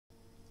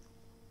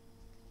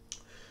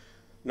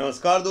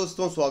नमस्कार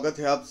दोस्तों, स्वागत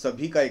है आप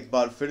सभी का एक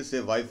बार फिर से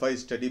wifi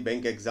study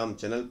bank exam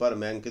channel पर।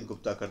 मैं अंकित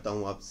गुप्ता करता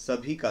हूं आप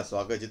सभी का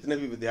स्वागत। जितने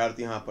भी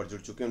विद्यार्थी यहां पर जुड़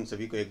चुके हैं उन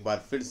सभी को एक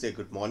बार फिर से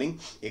गुड मॉर्निंग।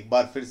 एक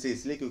बार फिर से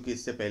इसलिए क्योंकि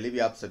इससे पहले भी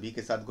आप सभी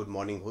के साथ गुड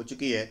मॉर्निंग हो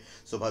चुकी है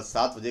सुबह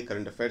 7 बजे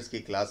करंट अफेयर्स की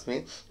क्लास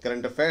में।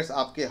 करंट अफेयर्स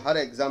आपके हर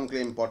एग्जाम के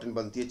लिए इंपॉर्टेंट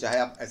बनती है, चाहे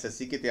आप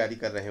एसएससी की तैयारी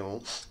कर रहे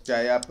हो,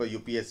 चाहे आप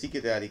यूपीएससी की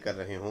तैयारी कर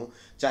रहे हो,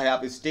 चाहे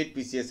आप स्टेट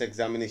पीसीएस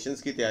एग्जामिनेशन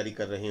की तैयारी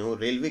कर रहे हो,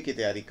 रेलवे की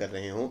तैयारी कर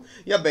रहे हो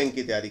या बैंक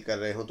की तैयारी कर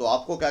रहे हो। तो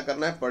आपको क्या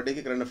करना है, पर डे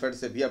के करंट अफेयर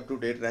से भी अप टू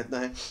डेट रहना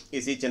है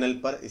इसी चैनल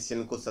पर। इस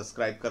चैनल को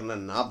सब्सक्राइब करना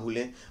ना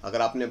भूलें।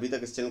 अगर आपने अभी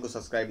तक इस चैनल को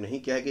सब्सक्राइब नहीं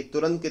किया है कि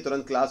तुरंत के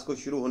तुरंत क्लास को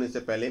शुरू होने से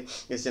पहले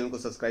इस चैनल को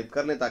सब्सक्राइब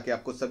कर लें ताकि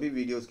आपको सभी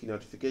वीडियोस की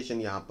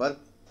नोटिफिकेशन यहां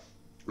पर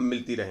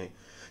मिलती रहे।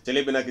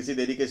 चलिए बिना किसी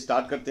देरी के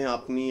स्टार्ट करते हैं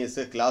अपनी इस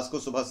क्लास को।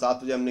 सुबह 7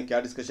 बजे हमने क्या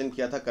डिस्कशन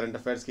किया था, करंट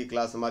अफेयर्स की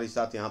क्लास हमारे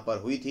साथ यहाँ पर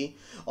हुई थी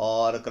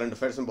और करंट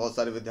अफेयर्स में बहुत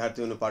सारे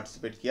विद्यार्थियों ने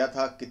पार्टिसिपेट किया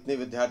था। कितने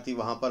विद्यार्थी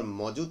वहाँ पर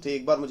मौजूद थे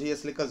एक बार मुझे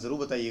यह लिखकर ज़रूर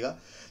बताइएगा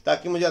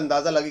ताकि मुझे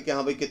अंदाज़ा लगे कि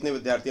हाँ भाई कितने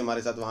विद्यार्थी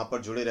हमारे साथ वहाँ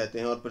पर जुड़े रहते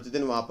हैं और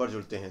प्रतिदिन वहाँ पर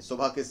जुड़ते हैं।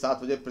 सुबह के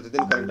 7 बजे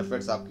प्रतिदिन करंट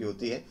अफेयर्स आपकी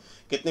होती है।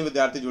 कितने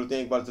विद्यार्थी जुड़ते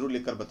हैं एक बार जरूर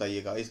लिखकर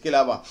बताइएगा। इसके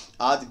अलावा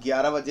आज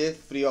 11 बजे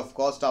फ्री ऑफ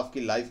कॉस्ट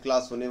आपकी लाइव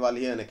क्लास होने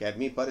वाली है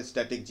अनअकैडमी पर।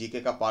 स्टैटिक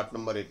जीके का part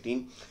number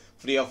 18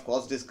 free of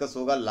cost discuss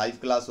होगा, लाइव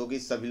क्लास होगी।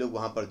 सभी लोग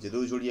वहां पर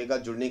जरूर जुड़िएगा।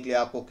 जुड़ने के लिए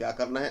आपको क्या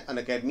करना है,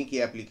 अनअकैडमी की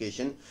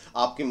एप्लीकेशन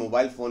आपके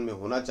मोबाइल फ़ोन में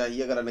होना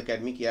चाहिए। अगर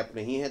अनअकैडमी की ऐप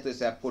नहीं है तो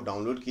इस ऐप को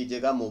डाउनलोड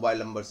कीजिएगा, मोबाइल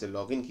नंबर से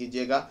लॉगिन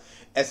कीजिएगा,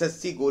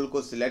 एसएससी गोल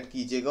को सिलेक्ट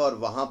कीजिएगा और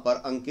वहां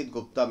पर अंकित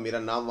गुप्ता मेरा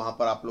नाम वहां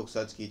पर आप लोग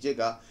सर्च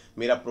कीजिएगा।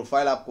 मेरा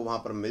प्रोफाइल आपको वहां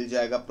पर मिल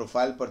जाएगा।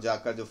 प्रोफाइल पर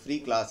जाकर जो फ्री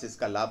क्लासेस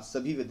का लाभ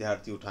सभी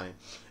विद्यार्थी उठाएं।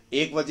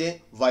 1 बजे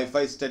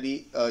वाईफाई स्टडी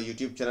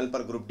यूट्यूब चैनल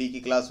पर ग्रुप डी की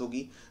क्लास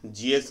होगी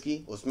जीएस की,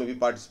 उसमें भी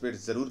पार्टिसिपेट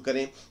ज़रूर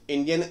करें।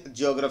 इंडियन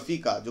ज्योग्राफी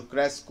का जो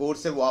क्रैश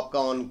कोर्स है वो आपका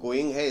ऑन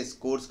गोइंग है। इस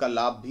कोर्स का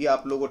लाभ भी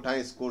आप लोग उठाएं,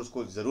 इस कोर्स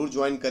को ज़रूर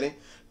ज्वाइन करें।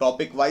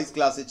 टॉपिक वाइज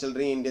क्लासेस चल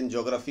रही हैं इंडियन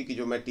ज्योग्राफी की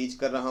जो मैं टीच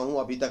कर रहा हूं।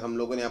 अभी तक हम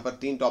लोगों ने यहाँ पर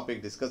 3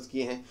 टॉपिक डिस्कस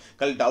किए हैं।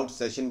 कल डाउट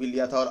सेशन भी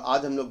लिया था और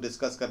आज हम लोग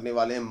डिस्कस करने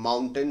वाले हैं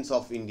माउंटेन्स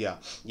ऑफ इंडिया।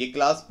 ये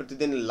क्लास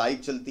प्रतिदिन लाइव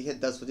चलती है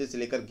 10 बजे से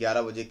लेकर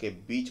 11 बजे के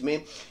बीच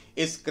में।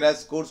 इस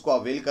क्रैश कोर्स को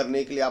अवेल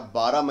करने के लिए आप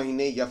 12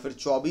 महीने या फिर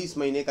 24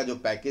 महीने का जो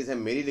पैकेज है,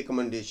 मेरी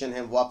रिकमेंडेशन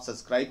है वो आप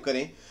सब्सक्राइब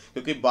करें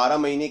क्योंकि 12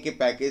 महीने के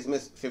पैकेज में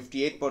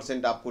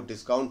 58% आपको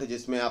डिस्काउंट है,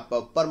 जिसमें आप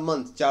पर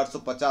मंथ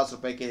 450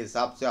 रुपये के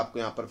हिसाब से आपको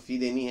यहाँ पर फी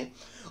देनी है।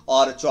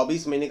 और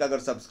 24 महीने का अगर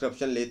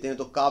सब्सक्रिप्शन लेते हैं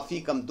तो काफ़ी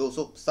कम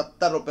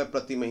 270 रुपये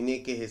प्रति महीने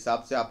के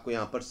हिसाब से आपको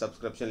यहाँ पर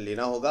सब्सक्रिप्शन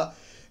लेना होगा।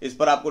 इस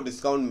पर आपको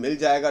डिस्काउंट मिल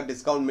जाएगा।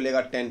 डिस्काउंट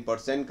मिलेगा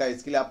 10% का।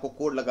 इसके लिए आपको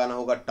कोड लगाना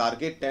होगा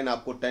टारगेट 10,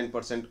 आपको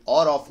 10%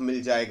 और ऑफ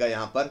मिल जाएगा।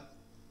 यहाँ पर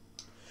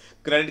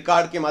क्रेडिट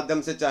कार्ड के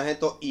माध्यम से चाहें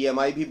तो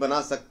ईएमआई भी बना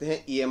सकते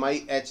हैं।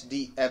 ईएमआई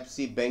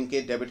एचडीएफसी बैंक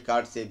के डेबिट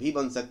कार्ड से भी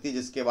बन सकती है,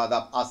 जिसके बाद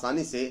आप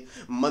आसानी से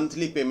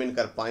मंथली पेमेंट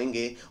कर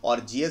पाएंगे। और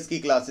जीएस की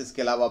क्लासेस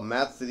के अलावा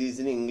मैथ्स,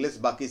 रीजनिंग, इंग्लिश,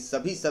 बाकी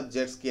सभी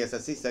सब्जेक्ट्स की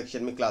एसएससी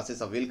सेक्शन में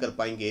क्लासेस अवेल कर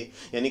पाएंगे।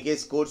 यानी कि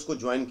इस कोर्स को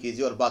ज्वाइन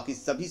कीजिए और बाकी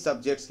सभी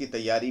सब्जेक्ट्स की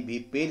तैयारी भी,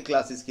 पेड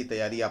क्लासेस की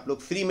तैयारी आप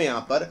लोग फ्री में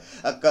यहाँ पर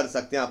कर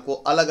सकते हैं। आपको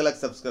अलग अलग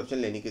सब्सक्रिप्शन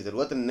लेने की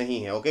जरूरत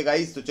नहीं है। ओके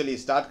गाइस, तो चलिए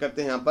स्टार्ट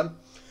करते हैं। यहाँ पर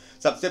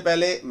सबसे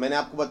पहले मैंने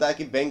आपको बताया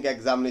कि बैंक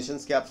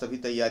एग्जामिनेशंस की आप सभी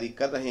तैयारी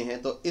कर रहे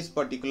हैं तो इस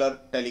पर्टिकुलर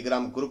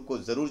टेलीग्राम ग्रुप को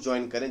जरूर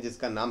ज्वाइन करें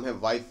जिसका नाम है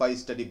wifi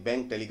study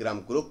bank Telegram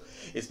group.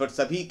 इस पर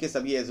सभी के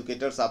सभी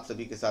एजुकेटर्स आप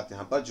सभी के साथ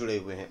यहाँ पर जुड़े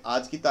हुए हैं।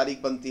 आज की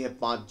तारीख बनती है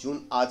 5 जून।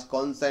 आज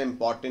कौन सा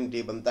इंपॉर्टेंट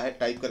डे बनता है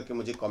टाइप करके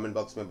मुझे कॉमेंट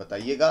बॉक्स में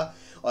बताइएगा।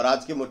 और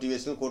आज के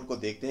मोटिवेशनल कोड को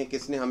देखते हैं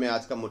किसने हमें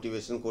आज का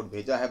मोटिवेशनल कोड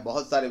भेजा है।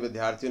 बहुत सारे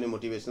विद्यार्थियों ने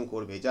मोटिवेशनल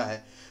कोड भेजा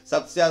है।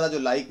 सबसे ज़्यादा जो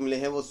लाइक मिले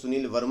हैं वो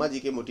सुनील वर्मा जी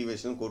के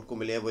मोटिवेशनल कोड को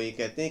मिले हैं। वो ये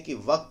कहते हैं कि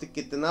वक्त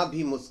कितना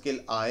भी मुश्किल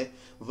आए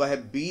वह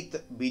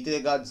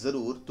बीतेगा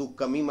जरूर, तू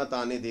कमी मत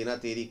आने देना,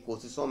 तेरी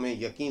कोशिशों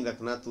में यकीन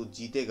रखना, तू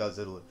जीतेगा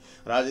जरूर।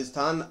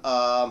 राजस्थान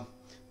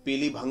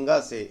पीली भंगा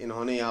से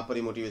इन्होंने यहाँ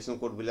पर मोटिवेशनल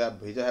कोड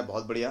भेजा है।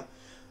 बहुत बढ़िया।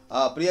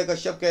 प्रिया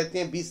कश्यप कहते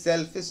हैं be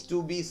selfish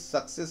to be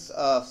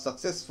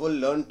successful,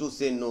 learn to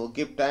से no,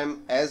 give time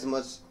as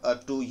much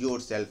to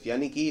your self.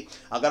 यानी कि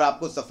अगर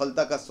आपको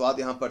सफलता का स्वाद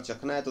यहाँ पर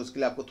चखना है तो उसके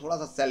लिए आपको थोड़ा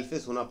सा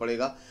सेल्फिश होना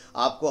पड़ेगा।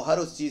 आपको हर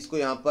उस चीज़ को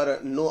यहाँ पर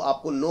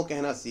आपको नो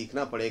कहना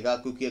सीखना पड़ेगा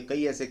क्योंकि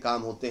कई ऐसे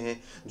काम होते हैं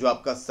जो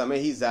आपका समय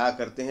ही ज़ाया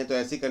करते हैं। तो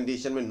ऐसी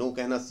कंडीशन में नो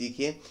कहना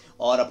सीखिए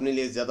और अपने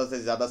लिए ज़्यादा से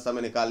ज़्यादा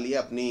समय निकाल लिए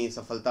अपनी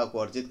सफलता को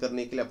अर्जित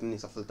करने के लिए, अपनी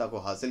सफलता को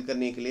हासिल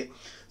करने के लिए।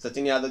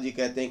 सचिन यादव जी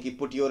कहते हैं कि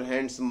put your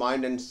hands,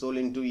 mind and soul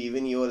into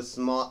even your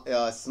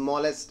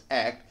smallest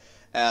act,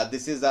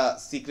 this is a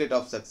secret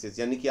of success.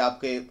 यानी कि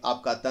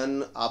आपका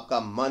तन, आपका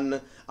मन,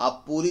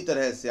 आप पूरी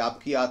तरह से,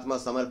 आपकी आत्मा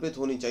समर्पित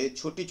होनी चाहिए।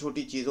 छोटी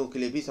छोटी चीज़ों के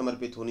लिए भी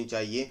समर्पित होनी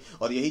चाहिए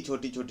और यही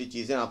छोटी छोटी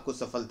चीज़ें आपको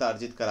सफलता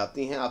अर्जित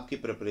कराती हैं आपकी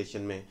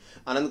प्रिपरेशन में।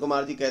 आनंद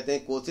कुमार जी कहते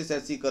हैं कोशिश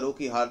ऐसी करो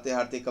कि हारते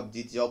हारते कब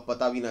जीत जाओ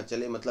पता भी ना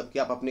चले। मतलब कि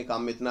आप अपने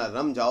काम में इतना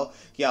रम जाओ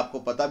कि आपको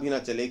पता भी ना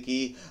चले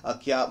कि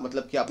क्या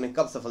मतलब कि आपने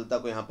कब सफलता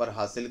को यहाँ पर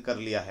हासिल कर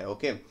लिया है।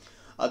 ओके।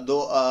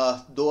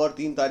 2 और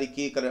 3 तारीख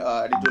की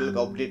एडिटोरियल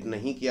का अपडेट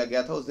नहीं किया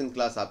गया था, उस दिन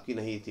क्लास आपकी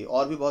नहीं थी।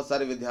 और भी बहुत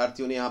सारे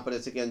विद्यार्थियों ने यहाँ पर,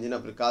 जैसे कि अंजना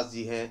प्रकाश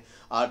जी हैं,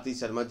 आरती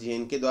शर्मा जी हैं,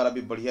 इनके द्वारा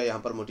भी बढ़िया यहाँ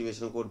पर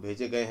मोटिवेशनल कोड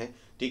भेजे गए हैं।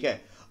 ठीक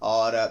है,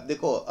 और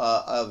देखो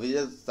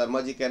विजय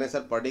शर्मा जी कह रहे हैं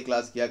सर पर डे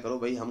क्लास किया करो।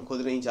 भाई हम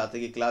खुद नहीं चाहते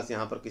कि क्लास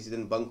यहाँ पर किसी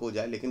दिन बंक हो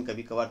जाए, लेकिन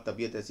कभी कभार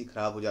तबीयत ऐसी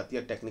खराब हो जाती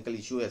है, टेक्निकल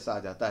इशू ऐसा आ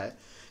जाता है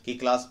कि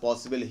क्लास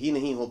पॉसिबल ही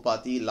नहीं हो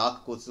पाती।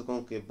 लाख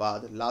कोशिशों के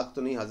बाद, लाख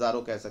तो नहीं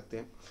हज़ारों कह सकते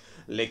हैं,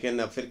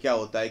 लेकिन फिर क्या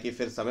होता है कि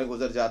फिर समय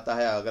गुजर जाता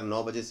है। अगर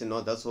 9 बजे से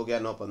 9:10 हो गया,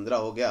 9:15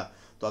 हो गया,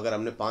 तो अगर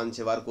हमने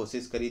 5-6 बार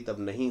कोशिश करी तब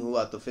नहीं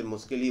हुआ तो फिर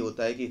मुश्किल ही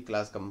होता है कि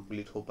क्लास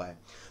कंप्लीट हो पाए।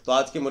 तो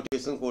आज के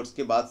मोटिवेशनल कोर्स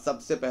के बाद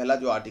सबसे पहला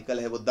जो आर्टिकल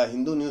है वो द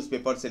हिंदू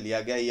न्यूज़पेपर से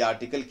लिया गया। ये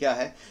आर्टिकल क्या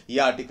है? ये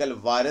आर्टिकल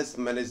वायरस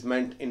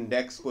मैनेजमेंट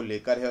इंडेक्स को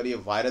लेकर है। और ये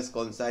वायरस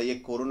कौन सा है? ये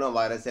कोरोना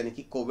वायरस यानी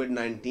कि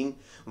कोविड-19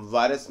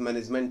 वायरस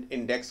मैनेजमेंट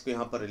इंडेक्स को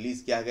यहाँ पर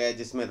रिलीज किया गया है,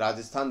 जिसमें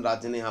राजस्थान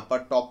राज्य ने यहाँ पर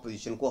टॉप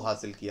पोजीशन को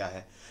हासिल किया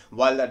है।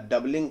 While the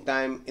doubling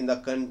time in the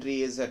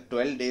country is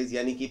 12 days,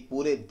 यानी कि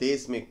पूरे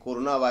देश में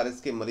कोरोना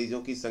वायरस के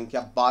मरीजों की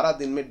संख्या 12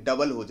 दिन में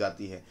डबल हो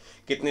जाती है।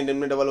 कितने दिन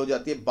में डबल हो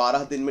जाती है?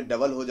 12 दिन में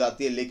डबल हो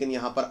जाती है। लेकिन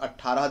यहाँ पर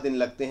 18 दिन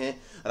लगते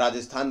हैं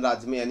राजस्थान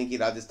राज्य में, यानी कि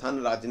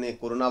राजस्थान राज्य ने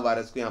कोरोना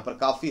वायरस को यहाँ पर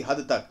काफी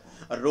हद तक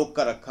रोक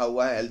कर रखा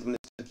हुआ है। हेल्थ मिनिस्टर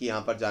की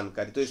यहाँ पर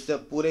जानकारी। तो इस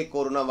पूरे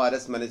कोरोना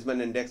वायरस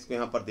मैनेजमेंट इंडेक्स को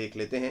यहाँ पर देख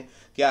लेते हैं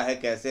क्या है,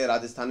 कैसे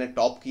राजस्थान ने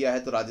टॉप किया है।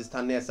 तो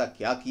राजस्थान ने ऐसा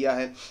क्या किया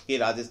है कि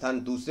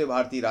राजस्थान दूसरे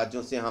भारतीय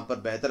राज्यों से यहाँ पर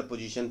बेहतर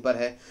पोजीशन पर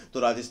है। तो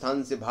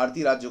राजस्थान से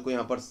भारतीय राज्यों को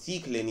यहाँ पर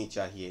सीख लेनी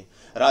चाहिए।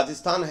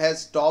 Rajasthan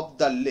has top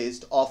the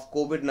list of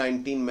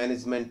covid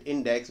 management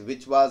index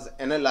which was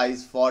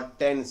analysed for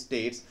 10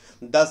 states.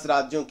 10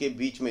 राज्यों के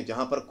बीच में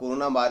जहां पर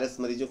कोरोना वायरस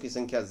मरीजों की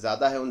संख्या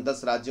ज्यादा है, उन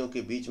 10 राज्यों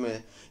के बीच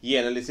में ये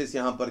एनालिसिस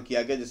यहां पर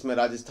किया गया, जिसमें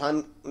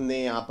राजस्थान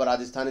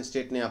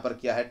स्टेट ने यहां पर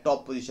किया है,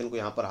 टॉप पोजीशन को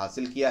यहां पर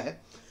हासिल किया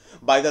है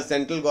बाय द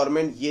सेंट्रल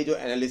गवर्नमेंट। ये जो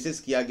एनालिसिस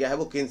किया गया है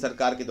वो केंद्र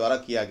सरकार के द्वारा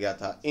किया गया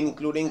था,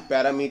 including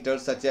parameter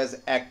such as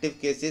active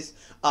cases.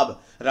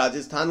 अब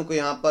राजस्थान को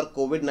यहाँ पर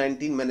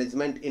कोविड-19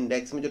 मैनेजमेंट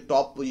इंडेक्स में जो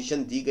टॉप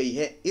पोजीशन दी गई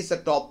है, इस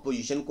टॉप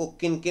पोजीशन को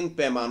किन किन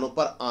पैमानों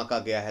पर आंका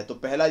गया है। तो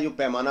पहला जो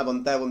पैमाना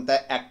बनता है वो बनता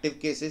है एक्टिव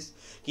केसेस,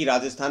 कि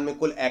राजस्थान में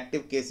कुल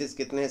एक्टिव केसेस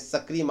कितने हैं,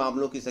 सक्रिय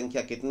मामलों की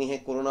संख्या कितनी है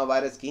कोरोना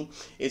वायरस की।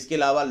 इसके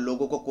अलावा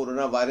लोगों को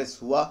कोरोना वायरस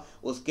हुआ,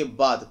 उसके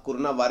बाद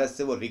कोरोना वायरस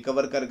से वो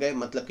रिकवर कर गए,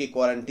 मतलब कि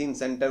क्वारंटीन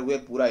सेंटर हुए,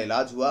 पूरा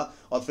इलाज हुआ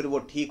और फिर वो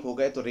ठीक हो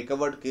गए, तो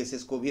रिकवर्ड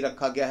केसेस को भी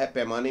रखा गया है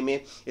पैमाने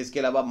में। इसके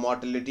अलावा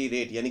मॉर्टेलिटी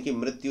रेट यानी कि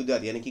मृत्यु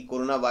दर, यानी कि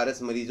कोरोना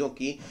वायरस मरीजों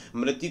की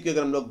मृत्यु की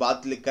अगर हम लोग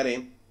बात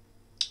करें,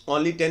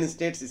 ओनली 10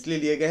 स्टेट्स इसलिए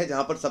लिए गए हैं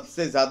जहां पर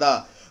सबसे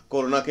ज्यादा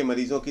कोरोना के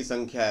मरीजों की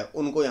संख्या है,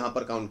 उनको यहां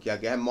पर काउंट किया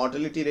गया है।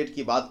 मॉर्टेलिटी रेट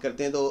की बात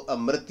करते हैं तो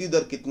मृत्यु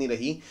दर कितनी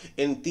रही,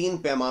 इन 3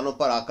 पैमानों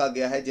पर आंका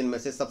गया है, जिनमें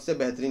से सबसे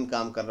बेहतरीन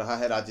काम कर रहा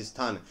है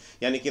राजस्थान।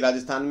 यानी कि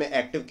राजस्थान में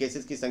एक्टिव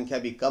केसेस की संख्या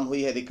भी कम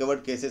हुई है, रिकवर्ड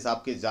केसेस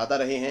आपके ज्यादा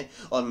रहे हैं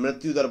और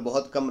मृत्यु दर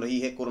बहुत कम रही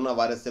है कोरोना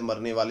वायरस से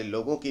मरने वाले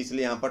लोगों की,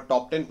 इसलिए यहाँ पर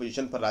टॉप 10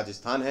 पोजीशन पर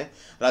राजस्थान है।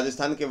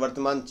 राजस्थान के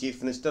वर्तमान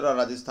चीफ मिनिस्टर और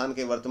राजस्थान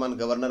के वर्तमान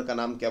गवर्नर का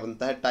नाम क्या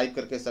बनता है, टाइप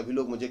करके सभी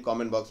लोग मुझे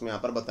कॉमेंट बॉक्स में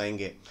यहाँ पर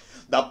बताएंगे।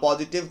 The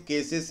positive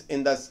cases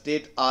in the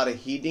state are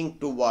heading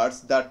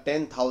towards the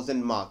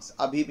 10,000 marks.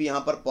 अभी भी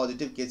यहाँ पर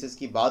पॉजिटिव केसेस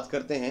की बात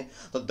करते हैं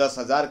तो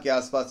 10,000 के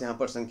आसपास यहाँ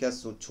पर संख्या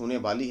छूने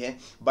वाली है।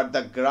 But the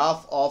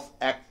graph of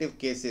active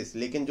cases,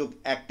 लेकिन जो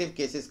एक्टिव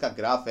केसेस का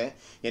ग्राफ है,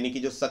 यानी कि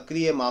जो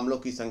सक्रिय मामलों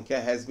की संख्या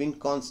हैज बीन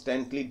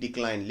कॉन्स्टेंटली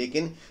डिक्लाइन,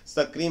 लेकिन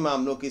सक्रिय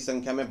मामलों की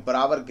संख्या में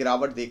बराबर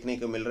गिरावट देखने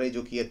को मिल रही,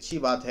 जो कि अच्छी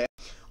बात है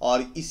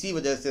और इसी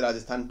वजह से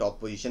राजस्थान टॉप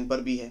पोजीशन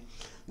पर भी है।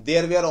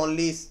 There were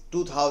only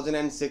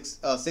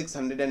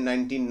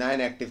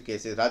 2,699 active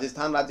cases.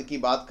 Rajasthan राज्य की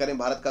बात करें,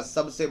 भारत का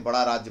सबसे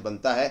बड़ा राज्य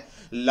बनता है,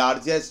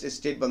 लार्जेस्ट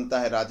स्टेट बनता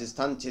है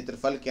राजस्थान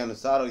क्षेत्रफल के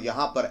अनुसार, और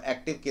यहाँ पर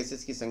एक्टिव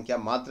केसेस की संख्या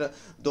मात्र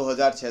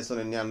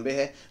 2,699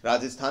 है।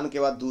 राजस्थान के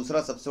बाद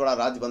दूसरा सबसे बड़ा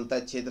राज्य बनता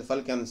है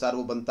क्षेत्रफल के अनुसार,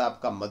 वो बनता है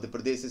आपका मध्य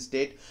प्रदेश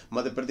स्टेट।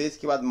 मध्य प्रदेश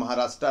के बाद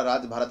महाराष्ट्र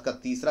राज्य भारत का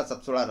तीसरा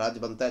सबसे बड़ा राज्य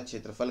बनता है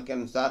क्षेत्रफल के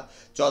अनुसार।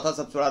 चौथा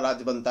सबसे बड़ा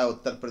राज्य बनता है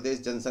उत्तर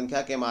प्रदेश,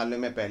 जनसंख्या के मामले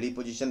में पहली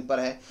पोजीशन पर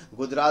है।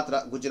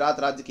 गुजरात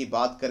राज्य की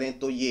बात करें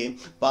तो ये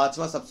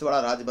 5वां सबसे बड़ा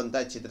राज्य बनता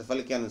है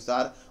क्षेत्रफल के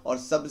अनुसार, और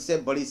सबसे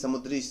बड़ी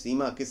समुद्री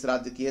सीमा किस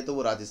राज्य की है, तो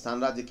वो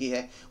राजस्थान राज्य की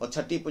है। और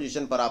छठी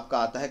पोजीशन पर आपका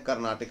आता है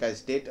कर्नाटका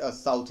स्टेट,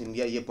 साउथ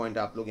इंडिया। ये पॉइंट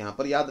आप लोग यहाँ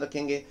पर याद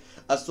रखेंगे।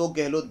 अशोक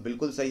गहलोत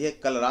बिल्कुल सही है,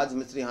 कलराज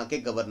मिश्र यहाँ के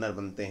गवर्नर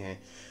बनते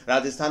हैं।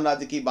 राजस्थान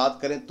राज्य की बात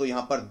करें तो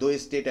यहाँ पर 2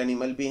 स्टेट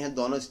एनिमल भी हैं,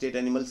 दोनों स्टेट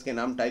एनिमल्स के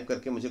नाम टाइप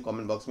करके मुझे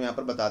कमेंट बॉक्स में यहाँ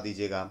पर बता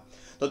दीजिएगा।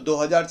 तो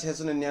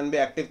 2,699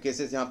 एक्टिव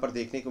केसेस यहाँ पर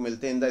देखने को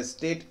मिलते हैं in the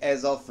state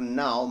as of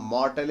now.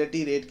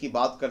 Mortality rate की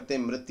बात करते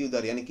हैं, मृत्यु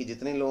दर, यानी कि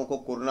जितने लोगों को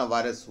कोरोना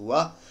वायरस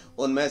हुआ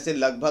उनमें से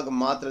लगभग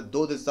मात्र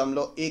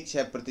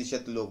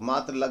 2.16% लोग,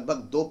 मात्र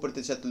लगभग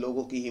 2%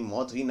 लोगों की ही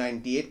मौत हुई।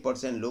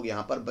 98% लोग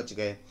यहाँ पर बच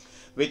गए,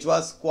 which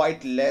was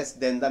quite less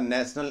than the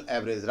national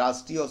average.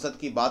 राष्ट्रीय औसत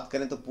की बात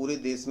करें तो पूरे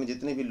देश में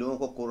जितने भी लोगों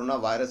को कोरोना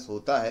वायरस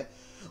होता है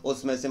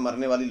उसमें से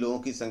मरने वाली लोगों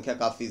की संख्या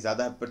काफ़ी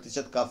ज़्यादा है,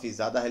 प्रतिशत काफ़ी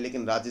ज़्यादा है,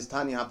 लेकिन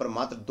राजस्थान यहाँ पर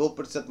मात्र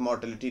 2%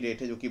 मॉर्टेलिटी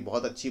रेट है, जो कि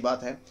बहुत अच्छी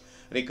बात है।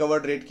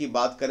 रिकवर्ड रेट की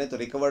बात करें तो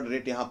रिकवर्ड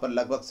रेट यहाँ पर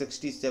लगभग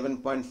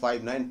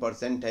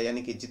 67.59% है,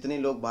 यानी कि जितने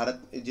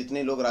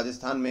लोग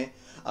राजस्थान में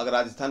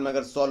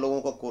अगर 100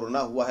 लोगों को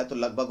कोरोना हुआ है तो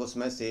लगभग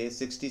उसमें से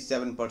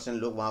 67%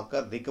 लोग वहाँ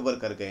पर रिकवर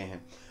कर गए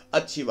हैं।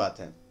 अच्छी बात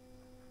है।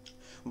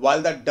 While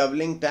the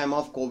doubling time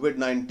of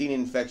COVID-19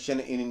 infection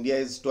in India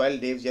is 12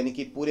 days, यानी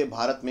कि पूरे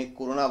भारत में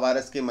कोरोना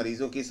वायरस के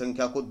मरीजों की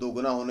संख्या को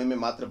दोगुना होने में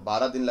मात्र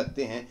 12 दिन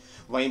लगते हैं,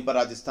 वहीं पर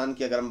राजस्थान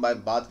की अगर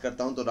मैं बात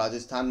करता हूं तो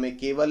राजस्थान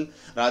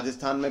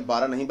में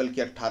 12 नहीं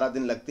बल्कि 18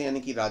 दिन लगते हैं,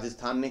 यानी कि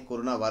राजस्थान ने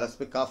कोरोना वायरस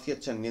पे काफ़ी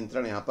अच्छा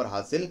नियंत्रण यहाँ पर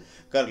हासिल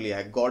कर लिया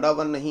है।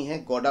 गौड़ावन नहीं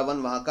है, गौड़ावन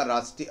वहाँ का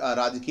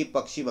राजकीय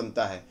पक्षी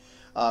बनता है।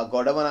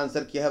 गौड़ावन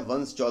आंसर किया है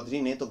वंश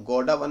चौधरी ने। तो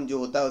गौड़ावन जो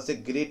होता है उसे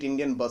ग्रेट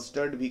इंडियन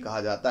बस्टर्ड भी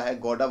कहा जाता है,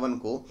 गौड़ावन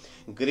को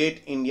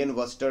ग्रेट इंडियन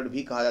बस्टर्ड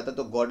भी कहा जाता है।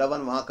 तो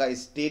गौड़ावन वहाँ का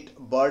स्टेट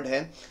बर्ड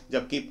है।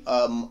 जबकि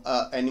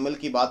एनिमल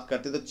की बात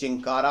करते हैं तो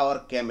चिंकारा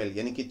और कैमल,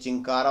 यानी कि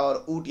चिंकारा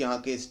और ऊंट यहाँ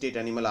के स्टेट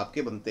एनिमल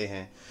आपके बनते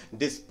हैं।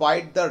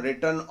 Despite the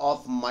return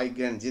of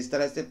migrant, जिस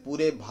तरह से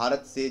पूरे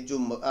भारत से जो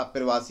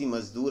प्रवासी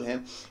मजदूर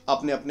हैं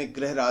अपने अपने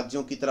गृह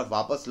राज्यों की तरफ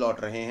वापस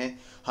लौट रहे हैं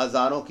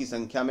हजारों की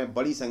संख्या में,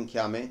 बड़ी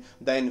संख्या में,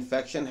 the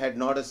infection had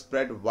not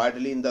spread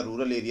widely in the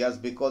rural areas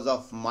because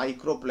of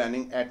micro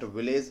planning at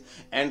village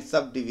and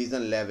sub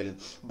division level.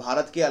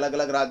 Bharat के अलग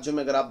अलग राज्यों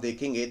में अगर आप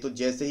देखेंगे तो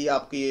जैसे ही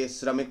आपकी ये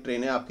श्रमिक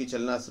ट्रेनें आपकी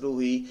चलना शुरू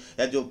हुई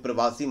या जो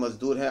प्रवासी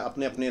मजदूर हैं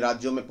अपने अपने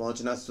राज्यों में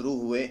पहुंचना शुरू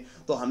हुए,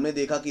 तो हमने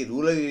देखा कि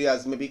रूरल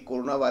एरियाज में भी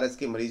कोरोना वायरस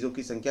के मरीजों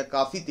की संख्या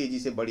काफ़ी तेजी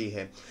से बढ़ी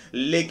है।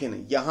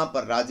 लेकिन यहाँ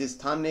पर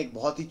राजस्थान ने एक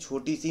बहुत ही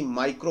छोटी सी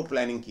माइक्रो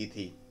प्लानिंग की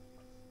थी।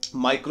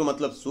 माइक्रो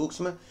मतलब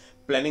सूक्ष्म,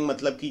 प्लानिंग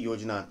मतलब की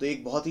योजना। तो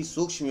एक बहुत ही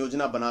सूक्ष्म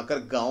योजना बनाकर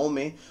गाँव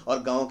में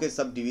और गाँव के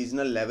सब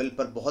डिविजनल लेवल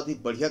पर बहुत ही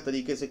बढ़िया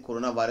तरीके से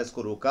कोरोना वायरस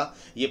को रोका।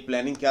 ये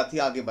प्लानिंग क्या थी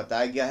आगे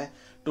बताया गया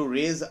है। टू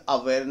रेज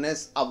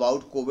अवेयरनेस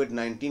अबाउट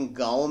कोविड-19,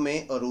 गाँव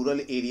में और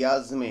रूरल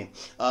एरियाज़ में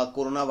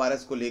कोरोना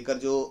वायरस को लेकर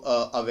जो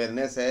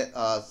अवेयरनेस है,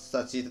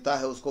 सचेतता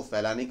है, उसको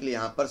फैलाने के लिए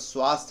यहाँ पर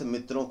स्वास्थ्य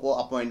मित्रों को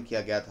अपॉइंट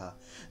किया गया था।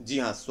 जी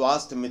हाँ,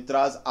 स्वास्थ्य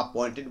मित्राज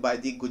appointed by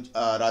the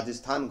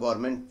Rajasthan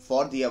government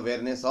for the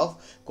awareness of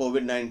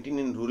covid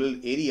 in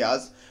rural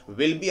areas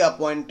will be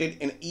appointed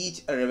in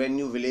each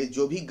revenue village.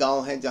 जो भी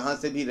गांव हैं जहां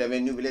से भी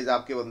रेवेन्यू विलेज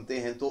आपके बनते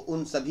हैं तो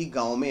उन सभी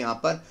गांवों में यहाँ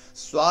पर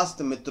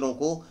स्वास्थ्य मित्रों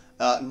को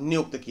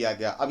नियुक्त किया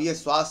गया। अब ये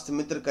स्वास्थ्य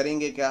मित्र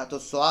करेंगे क्या? तो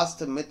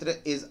स्वास्थ्य मित्र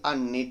is a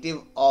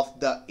native of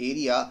the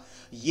area,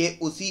 ये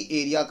उसी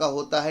एरिया का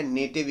होता है।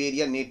 नेटिव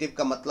एरिया, नेटिव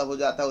का मतलब हो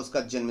जाता है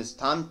उसका जन्म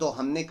स्थान। तो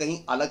हमने कहीं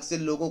अलग से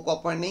लोगों को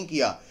अपॉइंट नहीं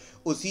किया,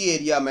 उसी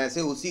एरिया में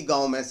से, उसी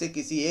गांव में से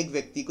किसी एक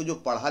व्यक्ति को जो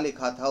पढ़ा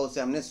लिखा था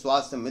उसे हमने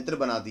स्वास्थ्य मित्र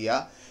बना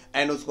दिया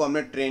एंड उसको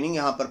हमने ट्रेनिंग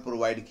यहाँ पर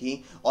प्रोवाइड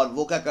की। और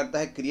वो क्या करता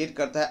है, क्रिएट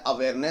करता है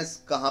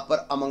अवेयरनेस। कहाँ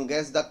पर?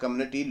 अमंगेस्ट द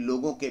कम्युनिटी,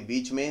 लोगों के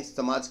बीच में,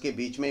 समाज के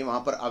बीच में वहाँ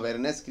पर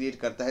अवेयरनेस क्रिएट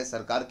करता है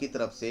सरकार की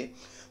तरफ से।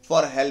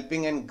 For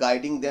helping and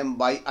guiding them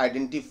by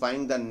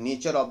identifying the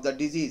nature of the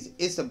disease,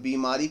 इस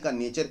बीमारी का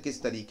नेचर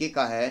किस तरीके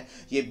का है,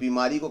 ये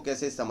बीमारी को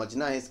कैसे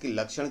समझना है, इसके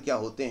लक्षण क्या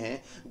होते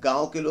हैं।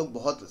 गांव के लोग,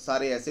 बहुत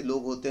सारे ऐसे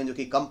लोग होते हैं जो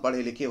कि कम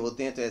पढ़े लिखे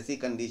होते हैं, तो ऐसी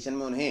कंडीशन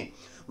में उन्हें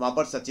वहाँ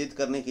पर सचेत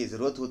करने की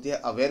ज़रूरत होती है,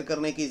 अवेयर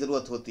करने की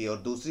ज़रूरत होती है। और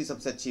दूसरी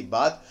सबसे अच्छी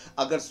बात,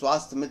 अगर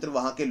स्वास्थ्य मित्र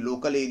वहाँ के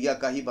लोकल एरिया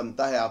का ही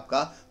बनता है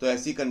आपका, तो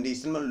ऐसी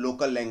कंडीशन में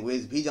लोकल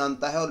लैंग्वेज भी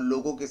जानता है और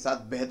लोगों के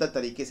साथ बेहतर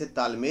तरीके से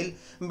तालमेल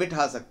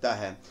बिठा सकता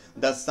है।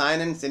 द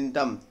साइन एंड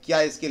सिम्टम,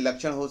 क्या इसके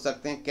लक्षण हो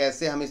सकते हैं,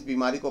 कैसे हम इस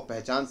बीमारी को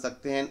पहचान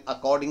सकते हैं।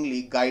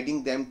 Accordingly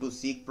guiding them to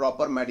seek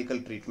proper medical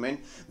treatment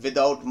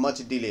without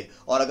much delay,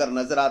 और अगर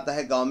नज़र आता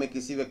है गाँव में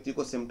किसी व्यक्ति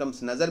को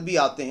सिम्टम्स नज़र भी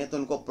आते हैं तो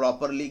उनको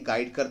प्रॉपरली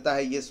गाइड करता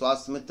है ये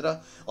स्वास्थ्य मित्र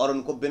और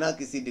उनको बिना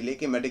किसी डिले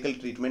के मेडिकल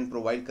ट्रीटमेंट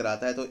प्रोवाइड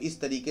कराता है। तो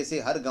इस तरीके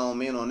से हर गांव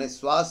में उन्होंने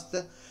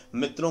स्वास्थ्य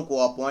मित्रों को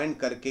अपॉइंट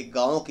करके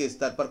गांव के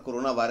स्तर पर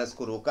कोरोना वायरस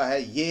को रोका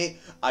है। ये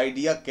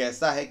आइडिया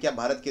कैसा है? क्या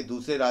भारत के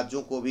दूसरे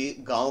राज्यों को भी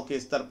गांव के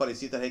स्तर पर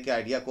इसी तरह के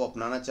आइडिया को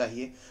अपनाना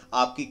चाहिए?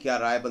 आपकी क्या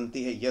राय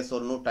बनती है? यस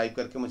और नो टाइप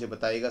करके मुझे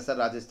बताइएगा। सर,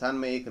 राजस्थान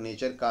में एक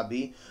नेचर का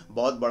भी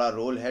बहुत बड़ा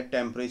रोल है,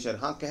 टेम्परेचर,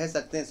 हाँ कह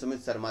सकते हैं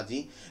सुमित शर्मा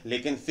जी,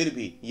 लेकिन फिर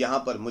भी यहाँ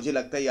पर मुझे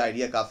लगता है ये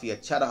आइडिया काफ़ी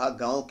अच्छा रहा।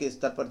 गाँव के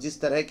स्तर पर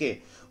जिस तरह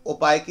के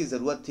उपाय की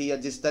ज़रूरत थी या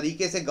जिस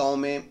तरीके से गांव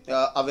में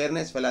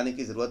अवेयरनेस फैलाने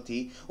की ज़रूरत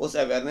थी, उस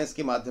अवेयरनेस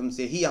के माध्यम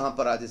से ही यहाँ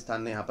पर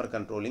राजस्थान ने यहाँ पर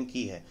कंट्रोलिंग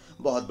की है।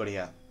 बहुत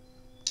बढ़िया।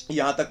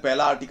 यहाँ तक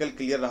पहला आर्टिकल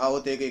क्लियर रहा हो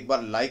तो एक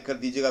बार लाइक कर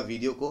दीजिएगा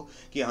वीडियो को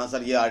कि हाँ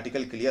सर ये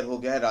आर्टिकल क्लियर हो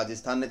गया है।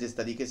 राजस्थान ने जिस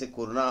तरीके से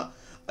कोरोना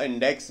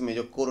इंडेक्स में,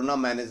 जो कोरोना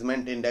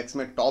मैनेजमेंट इंडेक्स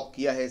में टॉप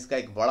किया है, इसका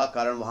एक बड़ा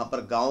कारण वहाँ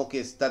पर गांव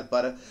के स्तर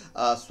पर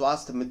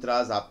स्वास्थ्य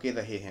मित्राज आपके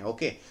रहे हैं।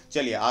 ओके,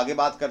 चलिए आगे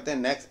बात करते हैं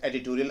नेक्स्ट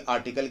एडिटोरियल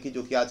आर्टिकल की,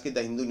 जो कि आज के द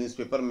हिंदू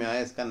न्यूज़पेपर में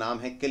आया। इसका नाम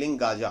है किलिंग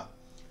गज,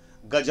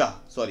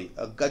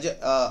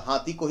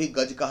 हाथी को ही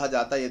गज कहा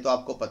जाता है, ये तो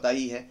आपको पता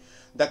ही है।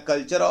 The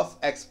culture of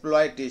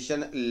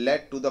exploitation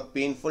led to the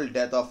painful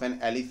death of an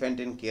elephant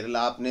in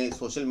Kerala. आपने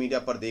सोशल मीडिया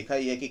पर देखा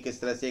ही है कि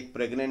किस तरह से एक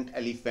प्रेग्नेंट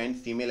एलिफेंट,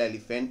 फीमेल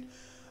एलिफेंट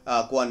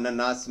को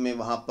अनानास में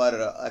वहाँ पर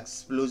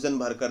एक्सप्लोजन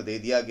भरकर दे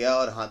दिया गया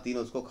और हाथी ने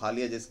उसको खा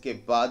लिया, जिसके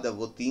बाद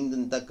वो 3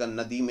 दिन तक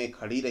नदी में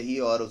खड़ी रही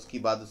और उसके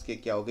बाद उसके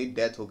क्या हो गई,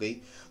 डेथ हो गई।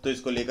 तो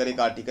इसको लेकर एक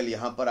आर्टिकल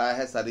यहाँ पर आया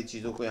है, सारी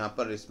चीज़ों को यहाँ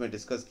पर इसमें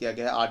डिस्कस किया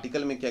गया है।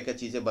 आर्टिकल में क्या क्या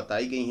चीज़ें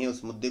बताई गई हैं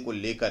उस मुद्दे को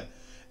लेकर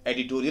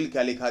एडिटोरियल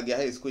क्या लिखा गया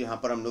है, इसको यहाँ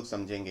पर हम लोग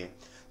समझेंगे।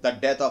 The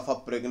death of a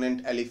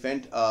pregnant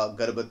elephant,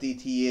 गर्भवती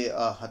थी ये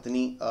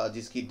हथनी,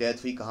 जिसकी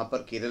डेथ हुई कहाँ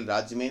पर, केरल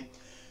राज्य में,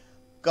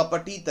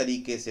 कपटी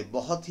तरीके से,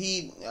 बहुत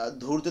ही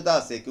धूर्तता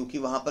से, क्योंकि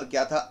वहां पर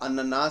क्या था,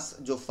 अनानास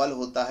जो फल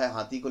होता है,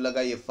 हाथी को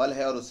लगा ये फल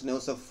है और उसने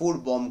उस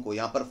फूड बॉम्ब को,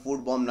 यहाँ पर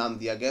फूड बॉम्ब नाम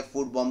दिया गया,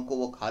 फूड बॉम्ब को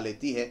वो खा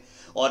लेती है।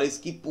 और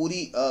इसकी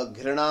पूरी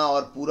घृणा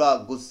और पूरा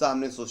गुस्सा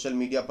हमने सोशल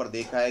मीडिया पर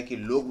देखा है कि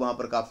लोग वहां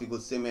पर काफ़ी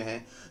गुस्से में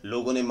हैं।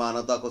 लोगों ने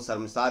मानवता को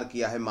शर्मसार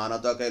किया है,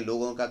 मानवता के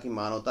लोगों का कि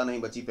मानवता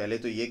नहीं बची। पहले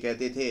तो ये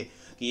कहते थे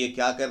कि ये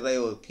क्या कर रहे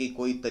हो, कि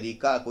कोई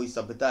तरीका, कोई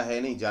सभ्यता है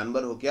नहीं,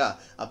 जानवर हो क्या।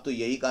 अब तो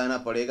यही कहना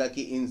पड़ेगा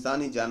कि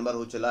इंसान ही जानवर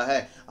हो चला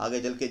है। आगे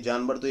चल के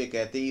जानवर तो ये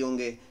कहते ही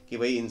होंगे कि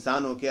भाई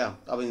इंसान हो क्या,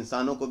 अब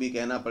इंसानों को भी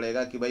कहना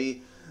पड़ेगा कि भाई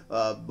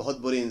बहुत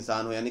बुरे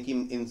इंसान हो, यानी कि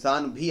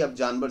इंसान भी अब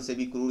जानवर से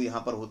भी क्रूर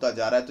यहाँ पर होता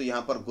जा रहा है। तो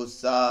यहाँ पर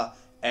गुस्सा,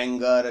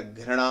 एंगर,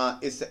 घृणा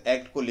इस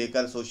एक्ट को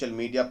लेकर सोशल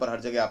मीडिया पर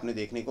हर जगह आपने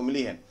देखने को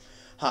मिली है।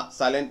 हाँ,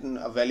 silent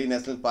valley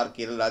national park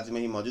Kerala राज्य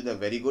में ही मौजूद है,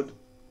 very good.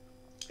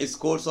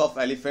 Scores of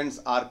elephants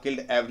are killed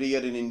every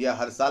year in India,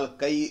 हर साल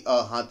कई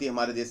हाथी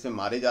हमारे देश में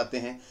मारे जाते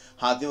हैं।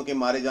 हाथियों के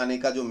मारे जाने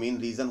का जो मेन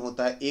रीज़न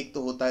होता है, एक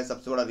तो होता है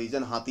सबसे बड़ा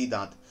रीज़न हाथी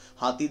दांत।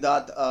 हाथी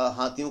दांत,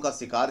 हाथियों का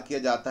शिकार किया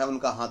जाता है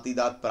उनका हाथी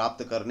दांत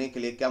प्राप्त करने के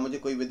लिए। क्या मुझे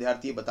कोई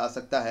विद्यार्थी बता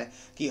सकता है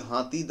कि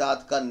हाथी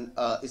दांत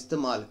का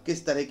इस्तेमाल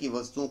किस तरह की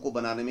वस्तुओं को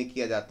बनाने में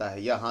किया जाता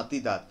है? या हाथी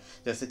दांत,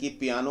 जैसे कि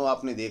पियानो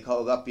आपने देखा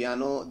होगा,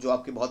 पियानो जो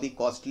आपके बहुत ही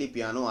कॉस्टली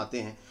पियानो आते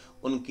हैं,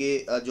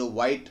 उनके जो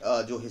वाइट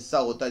जो हिस्सा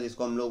होता है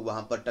जिसको हम लोग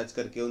वहाँ पर टच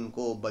करके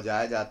उनको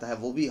बजाया जाता है,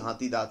 वो भी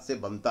हाथी दांत से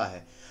बनता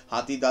है।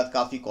 हाथी दांत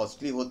काफ़ी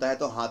कॉस्टली होता है,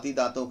 तो हाथी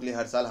दांतों के लिए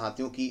हर साल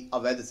हाथियों की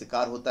अवैध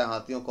शिकार होता है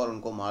हाथियों को, और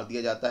उनको मार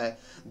दिया जाता है।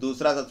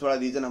 दूसरा सबसे बड़ा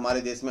रीज़न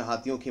हमारे देश में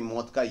हाथियों की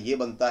मौत का ये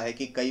बनता है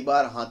कि कई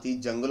बार हाथी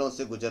जंगलों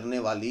से गुजरने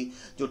वाली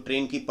जो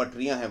ट्रेन की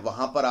पटरियाँ हैं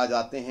वहाँ पर आ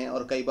जाते हैं,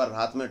 और कई बार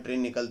रात में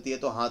ट्रेन निकलती है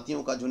तो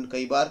हाथियों का झुंड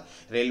कई बार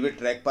रेलवे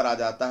ट्रैक पर आ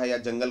जाता है या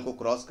जंगल को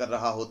क्रॉस कर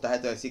रहा होता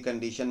है। तो ऐसी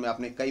कंडीशन में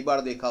आपने कई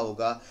बार देखा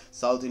होगा,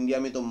 साउथ इंडिया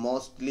में तो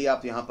मोस्टली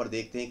आप यहाँ पर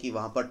देखते हैं कि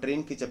वहाँ पर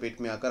ट्रेन की चपेट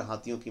में आकर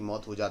हाथियों की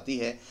मौत हो जाती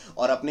है।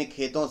 और अपने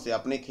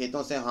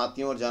खेतों से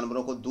हाथियों और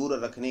जानवरों को दूर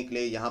रखने के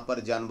लिए यहाँ पर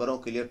जानवरों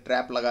के लिए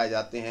ट्रैप लगाए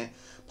जाते हैं,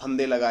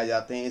 फंदे लगाए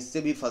जाते हैं,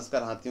 इससे भी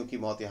फंसकर हाथियों की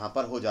मौत यहाँ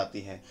पर हो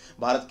जाती है।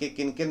 भारत के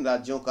किन किन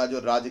राज्यों का जो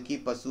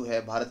राजकीय पशु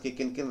है, भारत के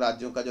किन किन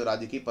राज्यों का जो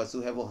राजकीय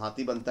पशु है वो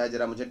हाथी बनता है,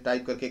 जरा मुझे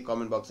टाइप करके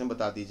कमेंट बॉक्स में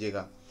बता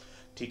दीजिएगा।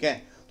 ठीक है,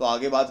 तो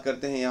आगे बात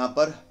करते हैं। यहाँ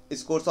पर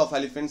scores of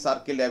elephants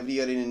are killed every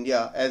year in India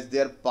as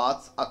there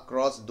paths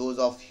across those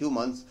of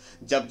humans,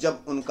 जब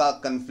जब उनका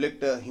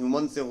कन्फ्लिक्ट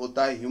ह्यूमन से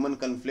होता है, ह्यूमन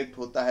कन्फ्लिक्ट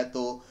होता है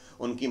तो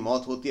उनकी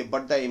मौत होती है।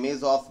 But the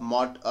image of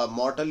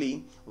मॉर्टली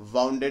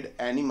bounded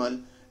animal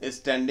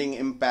standing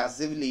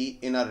इम्पैसिवली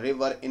in a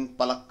river in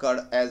Palakkad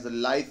as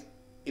life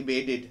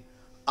इबेडेड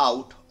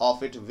out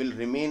of it will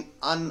remain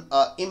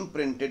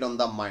imprinted on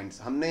the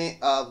minds. हमने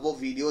वो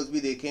वीडियोस भी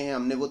देखे हैं,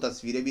 हमने वो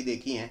तस्वीरें भी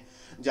देखी हैं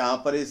जहाँ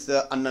पर इस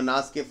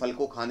अनानास के फल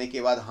को खाने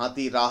के बाद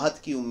हाथी राहत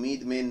की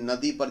उम्मीद में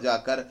नदी पर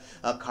जाकर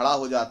खड़ा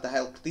हो जाता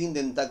है। 3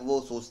 दिन तक वो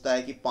सोचता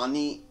है कि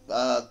पानी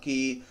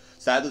की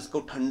शायद उसको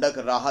ठंडक,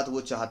 राहत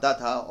वो चाहता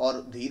था,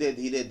 और धीरे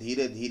धीरे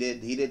धीरे धीरे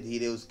धीरे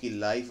धीरे उसकी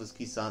लाइफ,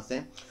 उसकी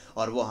सांसें,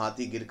 और वो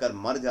हाथी गिरकर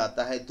मर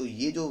जाता है। तो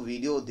ये जो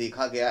वीडियो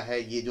देखा गया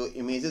है, ये जो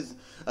इमेजेस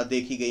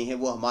देखी गई हैं,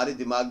 वो हमारे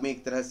दिमाग में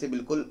एक तरह से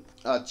बिल्कुल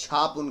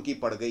छाप उनकी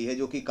पड़ गई है,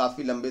 जो कि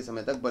काफ़ी लंबे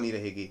समय तक बनी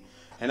रहेगी,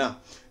 है ना।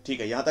 ठीक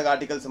है, यहाँ तक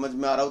आर्टिकल समझ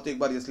में आ रहा हो तो एक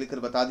बार यस लिखकर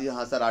बता दीजिए।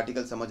 हाँ सर,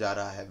 आर्टिकल समझ आ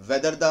रहा है।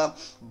 Whether the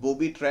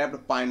Bobby trapped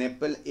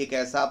pineapple, एक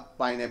ऐसा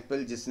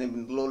पाइनएप्पल जिसने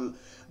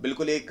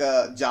बिल्कुल एक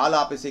जाल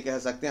आप इसे कह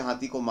सकते हैं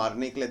हाथी को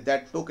मारने के लिए,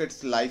 दैट टुक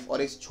इट्स लाइफ,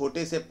 और इस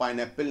छोटे से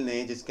पाइनएप्पल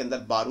ने जिसके अंदर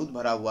बारूद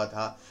भरा हुआ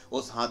था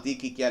उस हाथी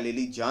की क्या ले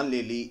ली, जान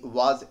ले ली।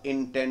 वाज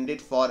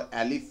इंटेंडेड फॉर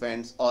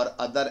एलिफेंट्स और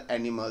other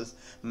animals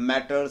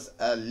matters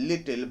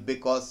little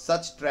because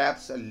such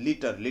traps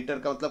litre, litre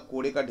का मतलब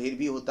कूड़े का ढेर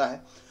भी होता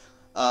है,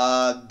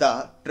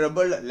 the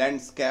troubled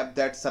landscape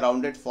that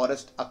surrounded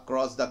forest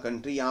across the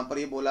country. यहाँ पर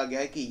ये बोला गया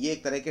है कि ये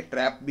एक तरह के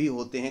ट्रैप भी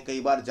होते हैं,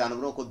 कई बार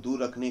जानवरों को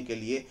दूर रखने के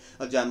लिए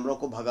और जानवरों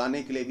को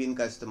भगाने के लिए भी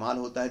इनका इस्तेमाल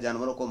होता है।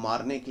 जानवरों को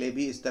मारने के लिए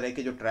भी इस तरह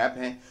के जो ट्रैप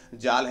हैं,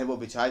 जाल है, वो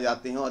बिछाए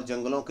जाते हैं, और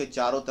जंगलों के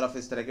चारों तरफ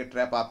इस तरह के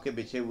ट्रैप आपके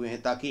बिछे हुए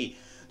हैं ताकि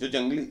जो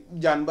जंगली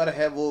जानवर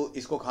है वो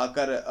इसको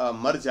खाकर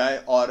मर जाए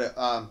और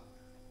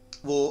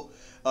वो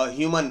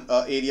ह्यूमन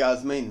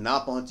एरियाज़ में ना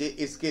पहुंचे,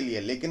 इसके लिए।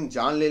 लेकिन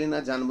जान ले लेना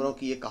जानवरों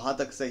की, ये कहाँ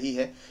तक सही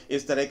है?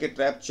 इस तरह के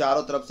ट्रैप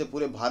चारों तरफ से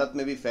पूरे भारत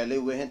में भी फैले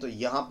हुए हैं, तो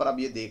यहाँ पर अब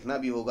ये देखना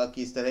भी होगा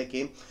कि इस तरह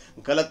के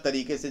गलत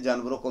तरीके से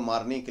जानवरों को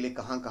मारने के लिए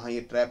कहाँ कहाँ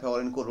ये ट्रैप है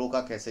और इनको रोका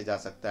कैसे जा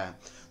सकता है।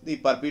 The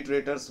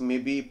perpetrators may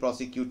be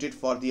prosecuted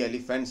for the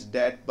elephant's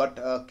death, but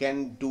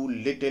can do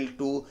little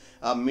to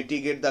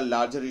mitigate the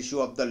larger issue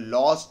of the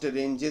lost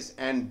ranges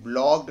and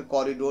blocked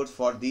corridors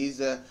for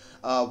these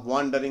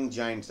wandering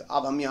giants.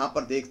 अब हम यहाँ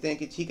पर देखते हैं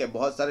कि ठीक है,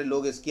 बहुत सारे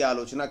लोग इसकी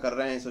आलोचना कर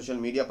रहे हैं, सोशल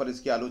मीडिया पर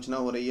इसकी आलोचना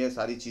हो रही है,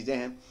 सारी चीज़ें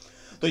हैं।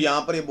 तो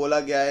यहाँ पर ये बोला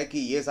गया है कि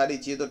ये सारी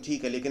चीज़ तो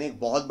ठीक है, लेकिन एक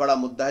बहुत बड़ा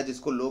मुद्दा है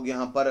जिसको लोग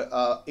यहाँ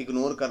पर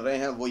इग्नोर कर रहे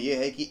हैं। वो ये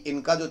है कि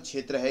इनका जो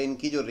क्षेत्र है,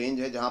 इनकी जो रेंज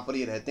है जहाँ पर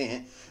ये रहते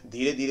हैं,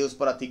 धीरे धीरे उस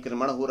पर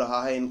अतिक्रमण हो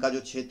रहा है। इनका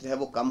जो क्षेत्र है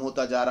वो कम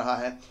होता जा रहा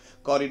है,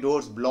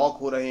 कॉरिडोर्स ब्लॉक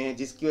हो रहे हैं,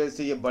 जिसकी वजह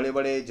से ये बड़े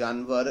बड़े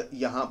जानवर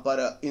यहाँ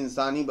पर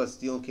इंसानी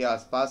बस्तियों के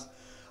आसपास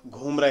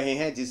घूम रहे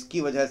हैं, जिसकी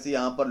वजह से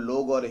यहाँ पर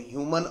लोग और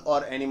ह्यूमन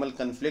और एनिमल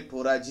कन्फ्लिक्ट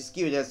हो रहा है,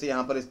 जिसकी वजह से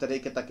यहाँ पर इस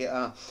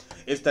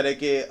तरह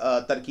के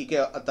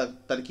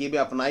तरकीबें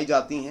अपनाई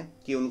जाती हैं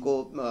कि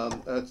उनको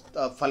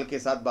फल के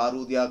साथ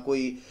बारूद या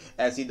कोई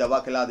ऐसी दवा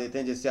खिला देते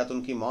हैं जिससे या तो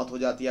उनकी मौत हो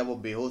जाती है, वो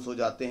बेहोश हो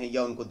जाते हैं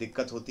या उनको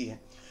दिक्कत होती है।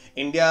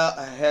 India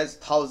has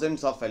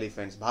thousands of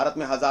elephants. Bharat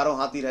में हज़ारों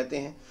हाथी रहते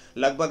हैं।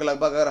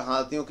 लगभग अगर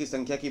हाथियों की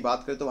संख्या की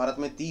बात करें तो भारत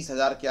में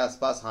 30,000 के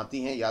आसपास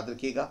हाथी हैं, याद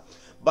रखिएगा।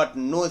 But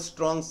no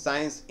strong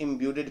science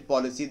imbued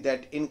policy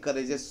that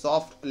encourages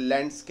soft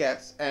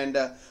landscapes and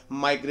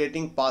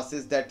migrating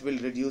passes that will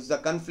reduce the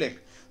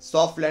conflict.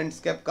 Soft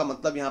landscape का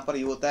मतलब यहाँ पर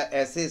ये होता है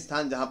ऐसे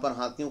स्थान जहाँ पर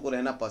हाथियों को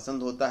रहना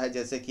पसंद होता है,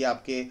 जैसे कि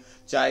आपके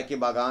चाय के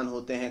बागान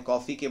होते हैं,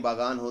 कॉफ़ी के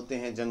बागान होते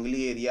हैं,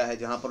 जंगली एरिया है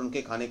जहाँ पर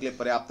उनके खाने के लिए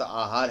पर्याप्त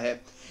आहार है।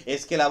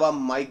 इसके अलावा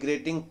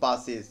माइग्रेटिंग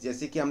पासेस,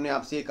 जैसे कि हमने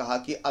आपसे ये कहा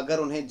कि अगर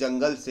उन्हें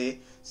जंगल से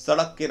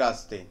सड़क के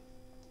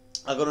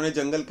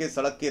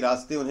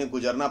रास्ते उन्हें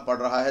गुजरना पड़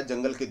रहा है,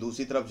 जंगल के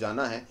दूसरी तरफ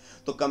जाना है,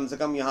 तो कम से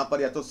कम यहाँ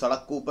पर या तो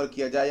सड़क को ऊपर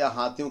किया जाए या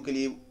हाथियों के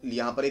लिए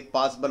यहाँ पर एक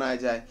पास बनाया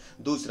जाए।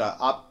 दूसरा,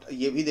 आप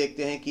ये भी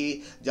देखते हैं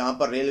कि जहाँ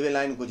पर रेलवे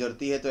लाइन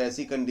गुजरती है तो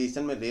ऐसी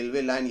कंडीशन में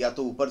रेलवे लाइन या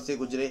तो ऊपर से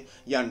गुजरे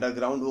या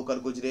अंडरग्राउंड होकर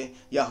गुजरे,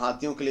 या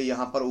हाथियों के लिए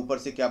यहाँ पर ऊपर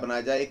से क्या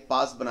बनाया जाए, एक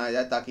पास बनाया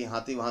जाए ताकि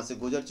हाथी वहाँ से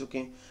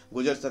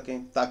गुजर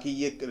सकें, ताकि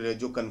ये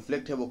जो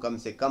कन्फ्लिक्ट है वो कम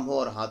से कम हो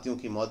और हाथियों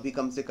की मौत भी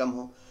कम से कम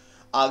हो।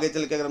 आगे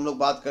चल के अगर हम लोग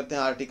बात करते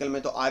हैं आर्टिकल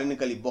में, तो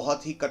आयरनिकली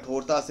बहुत ही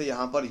कठोरता से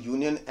यहाँ पर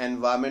यूनियन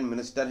एनवायरनमेंट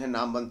मिनिस्टर है,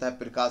 नाम बनता है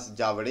प्रकाश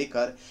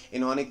जावड़ेकर।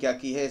 इन्होंने क्या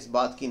की है, इस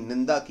बात की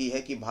निंदा की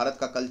है कि भारत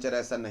का कल्चर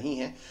ऐसा नहीं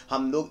है।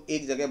 हम लोग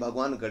एक जगह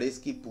भगवान गणेश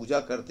की पूजा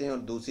करते हैं और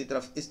दूसरी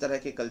तरफ इस तरह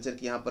के कल्चर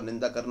की यहाँ पर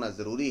निंदा करना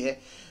ज़रूरी है।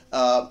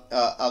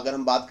 अगर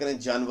हम बात करें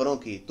जानवरों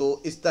की,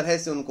 तो इस तरह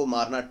से उनको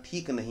मारना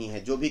ठीक नहीं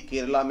है। जो भी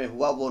केरला में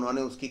हुआ वो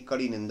उन्होंने उसकी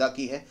कड़ी निंदा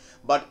की है।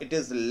 But it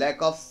is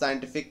lack of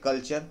scientific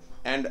culture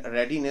and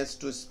readiness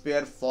to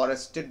spare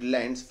forested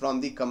lands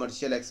from the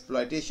commercial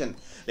exploitation।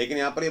 लेकिन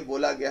यहाँ पर ये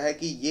बोला गया है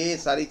कि ये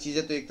सारी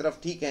चीज़ें तो एक तरफ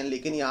ठीक हैं,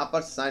 लेकिन यहाँ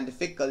पर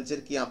साइंटिफिक कल्चर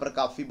की यहाँ पर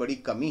काफ़ी बड़ी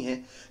कमी है,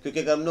 क्योंकि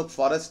अगर हम लोग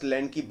फॉरेस्ट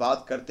लैंड की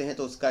बात करते हैं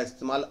तो उसका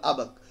इस्तेमाल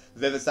अब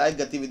व्यवसायिक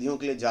गतिविधियों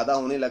के लिए ज़्यादा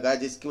होने लगा है,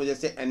 जिसकी वजह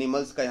से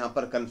एनिमल्स का यहाँ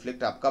पर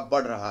कन्फ्लिक्ट आपका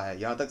बढ़ रहा है।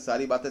 यहाँ तक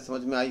सारी बातें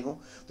समझ में आई हो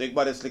तो एक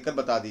बार इस लिखकर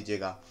बता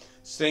दीजिएगा।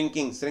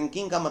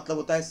 श्रिंकिंग का मतलब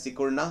होता है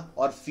सिकुड़ना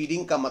और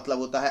फीडिंग का मतलब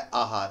होता है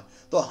आहार।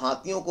 तो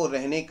हाथियों को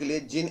रहने के लिए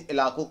जिन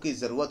इलाकों की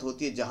ज़रूरत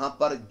होती है, जहाँ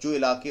पर जो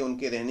इलाके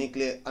उनके रहने के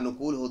लिए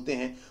अनुकूल होते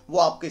हैं, वो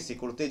आपके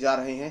सिकुड़ते जा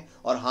रहे हैं।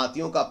 और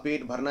हाथियों का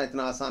पेट भरना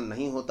इतना आसान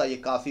नहीं होता, ये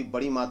काफ़ी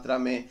बड़ी मात्रा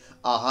में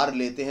आहार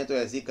लेते हैं। तो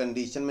ऐसी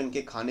कंडीशन में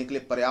इनके खाने के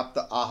लिए पर्याप्त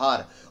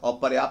आहार और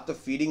पर्याप्त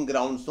फीडिंग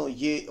ग्राउंड्स हो,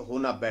 ये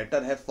होना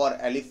बेटर है for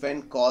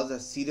elephant cause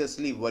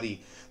seriously worry.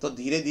 तो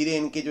धीरे धीरे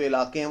इनके जो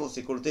इलाके हैं वो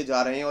सिकुड़ते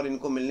जा रहे हैं और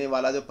इनको मिलने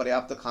वाला जो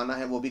पर्याप्त खाना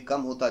है वो भी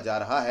कम होता जा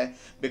रहा है।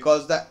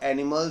 Because the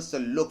animals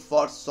look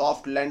for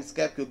soft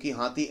landscape, क्योंकि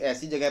हाथी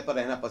ऐसी जगह पर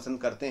रहना पसंद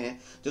करते हैं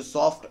जो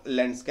सॉफ्ट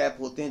लैंडस्केप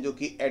होते हैं, जो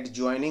कि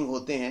एडजॉइनिंग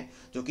होते हैं,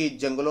 जो कि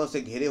जंगलों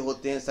से घिरे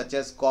होते हैं, सच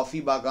एज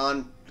कॉफ़ी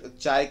बागान,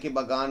 चाय के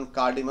बागान,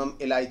 कार्डिमम,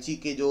 इलायची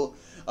के जो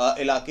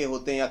इलाके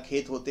होते हैं या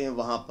खेत होते हैं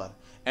वहाँ पर।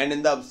 And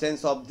in the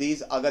absence of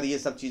these, अगर ये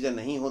सब चीज़ें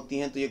नहीं होती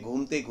हैं तो ये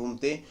घूमते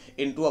घूमते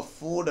into a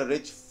food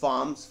rich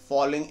farms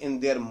following in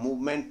their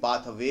movement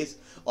pathways,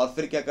 और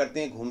फिर क्या करते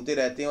हैं, घूमते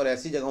रहते हैं और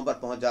ऐसी जगहों पर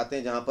पहुंच जाते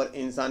हैं जहां पर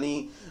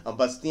इंसानी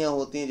बस्तियां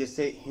होती हैं,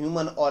 जिससे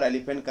ह्यूमन और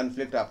एलिफेंट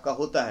कन्फ्लिक्ट आपका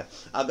होता है।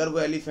 अगर वो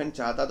एलिफेंट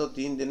चाहता तो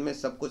 3 दिन में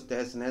सब कुछ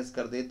तहस नहस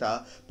कर देता,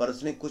 पर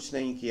उसने कुछ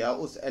नहीं किया।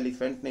 उस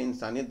एलिफेंट ने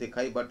इंसानियत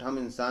दिखाई, बट हम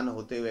इंसान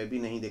होते हुए भी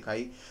नहीं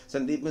दिखाई।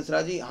 संदीप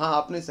मिश्रा जी, हाँ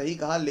आपने सही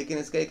कहा, लेकिन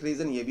इसका एक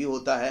रीज़न ये भी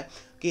होता है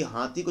कि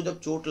हाथी को जब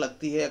चोट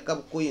लगती है,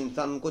 कब कोई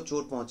इंसान उनको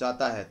चोट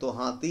पहुंचाता है, तो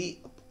हाथी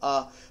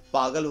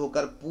पागल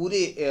होकर पूरे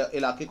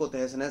इलाके को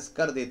तहस नहस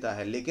कर देता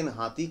है। लेकिन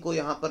हाथी को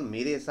यहाँ पर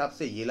मेरे हिसाब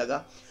से ये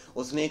लगा,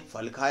 उसने एक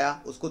फल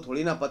खाया, उसको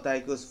थोड़ी ना पता है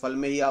कि उस फल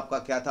में ही आपका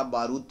क्या था,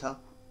 बारूद था।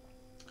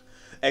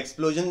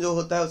 एक्सप्लोजन जो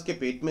होता है उसके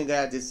पेट में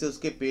गया, जिससे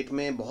उसके पेट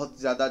में बहुत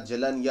ज़्यादा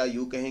जलन या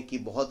यूँ कहें कि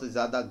बहुत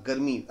ज़्यादा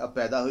गर्मी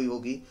पैदा हुई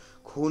होगी।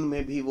 खून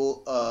में भी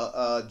वो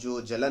जो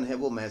जलन है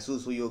वो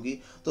महसूस हुई होगी।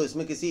 तो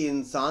इसमें किसी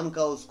इंसान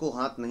का उसको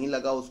हाथ नहीं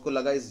लगा, उसको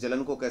लगा इस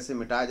जलन को कैसे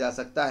मिटाया जा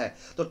सकता है।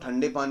 तो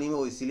ठंडे पानी में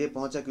वो इसीलिए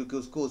पहुंचा क्योंकि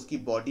उसको उसकी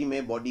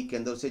बॉडी के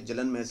अंदर से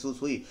जलन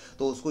महसूस हुई।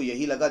 तो उसको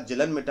यही लगा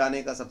जलन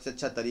मिटाने का सबसे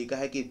अच्छा तरीका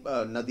है कि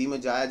नदी में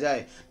जाया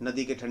जाए,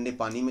 नदी के ठंडे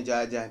पानी में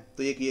जाया जाए।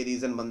 तो एक ये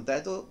रीज़न बनता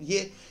है। तो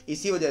ये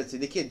इसी वजह से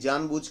देखिए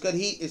जानबूझकर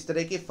ही इस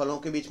तरह के फलों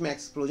के बीच में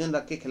एक्सप्लोजन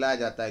रख के खिलाया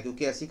जाता है,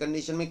 क्योंकि ऐसी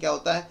कंडीशन में क्या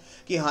होता है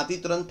कि हाथी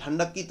तुरंत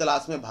ठंडक की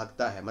तलाश में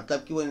भागता है। मतलब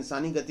कि वो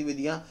इंसानी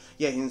गतिविधियां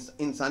या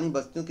इंसानी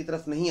बस्तियों की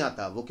तरफ नहीं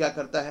आता। वो क्या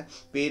करता है,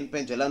 पेट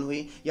पे जलन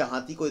हुई या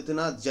हाथी को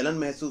इतना जलन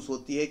महसूस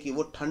होती है कि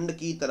वो ठंड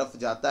की तरफ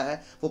जाता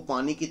है, वो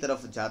पानी की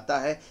तरफ जाता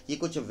है। ये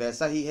कुछ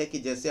वैसा ही है कि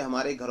जैसे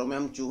हमारे घरों में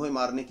हम चूहे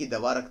मारने की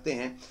दवा रखते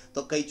हैं,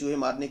 तो कई चूहे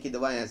मारने की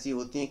दवाएं ऐसी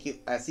होती हैं कि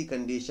ऐसी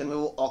कंडीशन में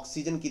वो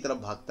ऑक्सीजन की तरफ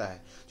भागता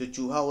है। जो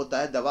चूहा होता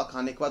है दवा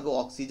खाने के बाद वो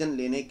ऑक्सीजन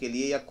लेने के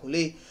लिए या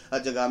खुली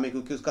जगह में,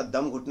 क्योंकि उसका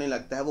दम घुटने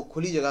लगता है, वो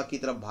खुली जगह की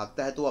तरफ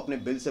भागता है। तो वो अपने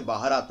बिल से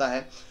बाहर आता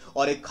है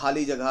और एक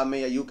खाली जगह में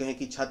या यूँ कहें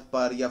कि छत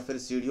पर या फिर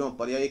सीढ़ियों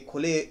पर या एक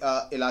खुले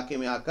इलाके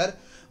में आकर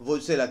वो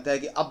उसे लगता है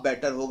कि अब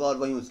बेटर होगा और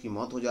वहीं उसकी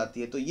मौत हो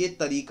जाती है। तो ये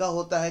तरीका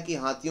होता है कि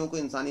हाथियों को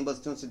इंसानी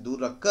बस्तियों से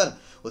दूर रखकर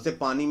उसे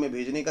पानी में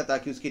भेजने का,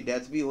 ताकि उसकी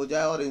डेथ भी हो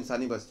जाए और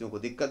इंसानी बस्तियों को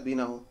दिक्कत भी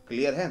ना हो।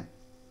 क्लियर है?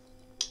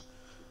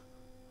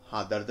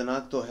 हाँ,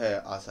 दर्दनाक तो है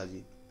Asha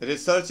ji.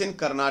 Research in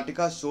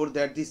Karnataka showed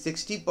that the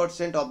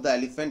 60% of the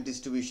elephant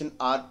distribution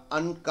are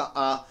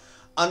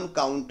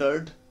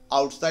uncounted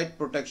outside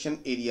protection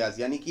areas।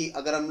 यानी कि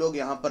अगर हम लोग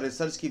यहाँ पर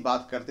रिसर्च की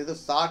बात करते हैं तो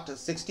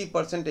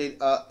 60%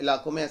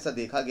 इलाकों में ऐसा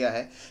देखा गया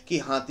है कि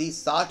हाथी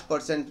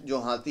 60% जो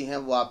हाथी हैं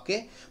वो आपके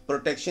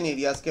प्रोटेक्शन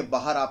एरियाज के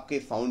बाहर आपके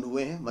फाउंड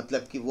हुए हैं।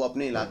 मतलब कि वो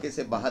अपने इलाके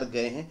से बाहर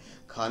गए हैं,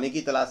 खाने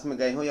की तलाश में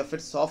गए हों या फिर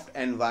सॉफ्ट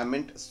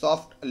एनवायरनमेंट,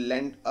 सॉफ्ट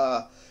लैंड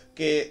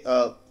के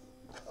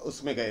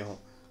उसमें गए हों।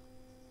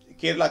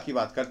 केरला की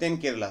बात करते हैं। इन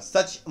केरला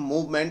सच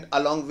movement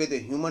along with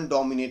human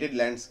dominated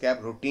landscape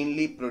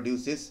routinely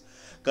produces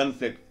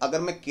conflict.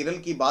 अगर मैं केरल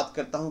की बात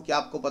करता हूं, क्या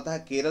आपको पता है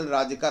केरल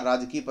राज्य का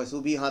राजकीय पशु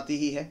भी हाथी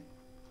ही है?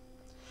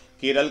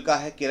 केरल का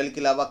है, केरल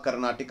के अलावा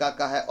कर्नाटका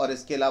का है और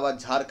इसके अलावा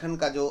झारखंड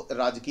का जो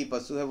राजकीय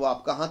पशु है वो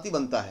आपका हाथी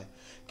बनता है।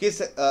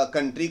 किस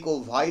कंट्री को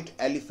व्हाइट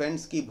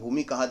एलिफेंट्स की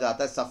भूमि कहा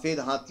जाता है? सफ़ेद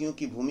हाथियों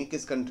की भूमि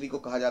किस कंट्री को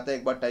कहा जाता है?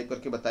 एक बार टाइप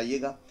करके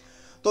बताइएगा।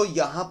 तो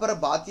यहाँ पर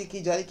बात ये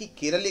की जाए कि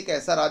केरल एक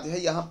ऐसा राज्य है,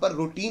 यहाँ पर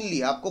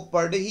रूटीनली आपको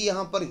पर डे ही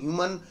यहाँ पर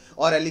ह्यूमन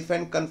और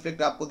एलिफेंट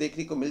कन्फ्लिक्ट आपको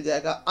देखने को मिल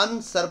जाएगा।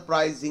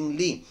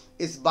 अनसरप्राइजिंगली,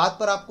 इस बात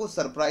पर आपको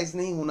सरप्राइज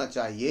नहीं होना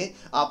चाहिए,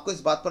 आपको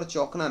इस बात पर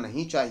चौंकना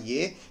नहीं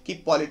चाहिए कि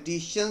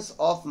politicians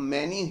of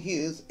many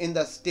hills in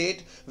the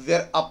state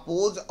where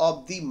oppose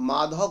of the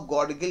Madhav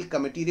Gadgil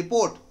committee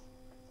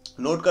report.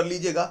 Note कर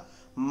लीजिएगा,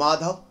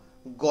 माधव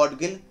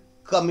गॉडगिल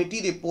कमिटी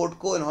रिपोर्ट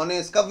को इन्होंने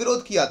इसका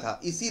विरोध किया था।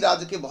 इसी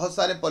राज्य के बहुत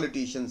सारे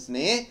पॉलिटिशियंस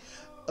ने,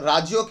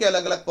 राज्यों के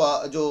अलग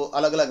अलग जो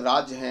अलग अलग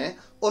राज्य हैं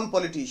उन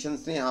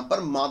पॉलिटिशियंस ने यहाँ पर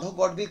माधव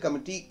गॉडगिल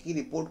कमेटी की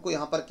रिपोर्ट को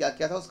यहाँ पर क्या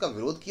किया था, उसका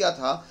विरोध किया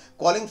था।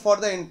 Calling for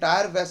the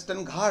entire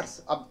western Ghats.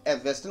 अब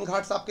वेस्टर्न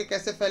घाट्स आपके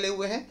कैसे फैले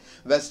हुए हैं?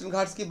 वेस्टर्न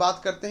घाट्स की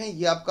बात करते हैं,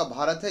 ये आपका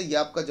भारत है, ये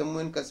आपका जम्मू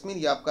एंड कश्मीर,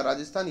 ये आपका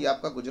राजस्थान, ये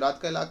आपका गुजरात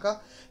का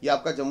इलाका, ये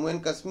आपका जम्मू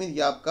एंड कश्मीर,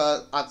 ये आपका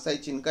आक्साई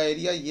चीन का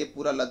एरिया, ये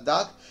पूरा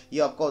लद्दाख, ये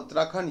आपका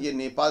उत्तराखंड, ये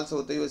नेपाल से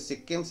होते हुए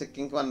सिक्किम,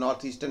 सिक्किम के बाद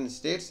नॉर्थ ईस्टर्न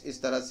स्टेट्स,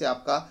 इस तरह से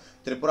आपका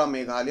त्रिपुरा,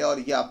 मेघालय और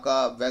ये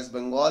आपका वेस्ट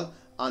बंगाल,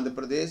 आंध्र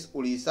प्रदेश,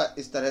 उड़ीसा,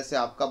 इस तरह से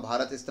आपका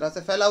भारत इस तरह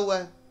से फैला हुआ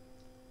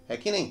है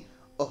कि नहीं?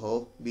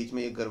 ओहो, बीच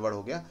में एक गड़बड़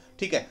हो गया।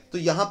 ठीक है, तो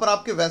यहाँ पर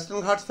आपके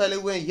वेस्टर्न घाट्स फैले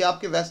हुए हैं, ये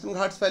आपके वेस्टर्न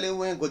घाट्स फैले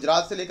हुए हैं,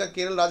 गुजरात से लेकर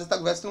केरल राज्य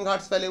तक वेस्टर्न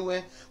घाट्स फैले हुए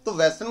हैं। तो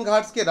वेस्टर्न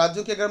घाट्स के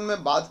राज्यों की अगर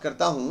मैं बात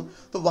करता हूँ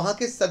तो वहाँ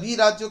के सभी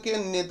राज्यों के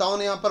नेताओं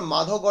ने यहाँ पर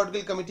माधव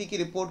गॉडगिल कमेटी की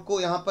रिपोर्ट को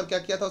यहाँ पर क्या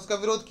किया था, उसका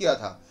विरोध किया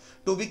था।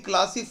 To be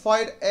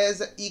classified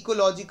as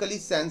ecologically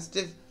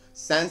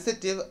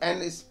sensitive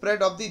and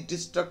spread of the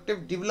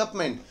destructive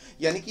development.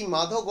 यानी कि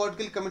माधव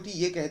गॉडगिल कमेटी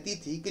ये कहती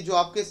थी कि जो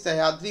आपके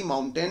सह्याद्री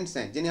माउंटेन्स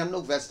हैं, जिन्हें हम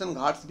लोग वेस्टर्न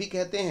घाट्स भी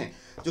कहते हैं,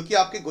 जो कि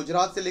आपके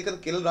गुजरात से लेकर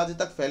केरल राज्य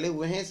तक फैले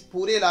हुए हैं, इस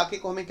पूरे इलाके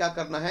को हमें क्या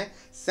करना है,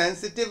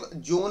 सेंसिटिव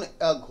जोन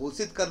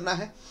घोषित करना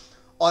है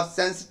और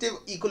सेंसिटिव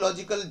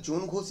इकोलॉजिकल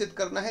जोन घोषित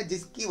करना है,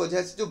 जिसकी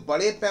वजह से जो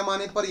बड़े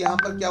पैमाने पर यहाँ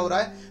पर क्या हो रहा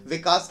है,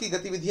 विकास की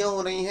गतिविधियां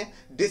हो रही हैं,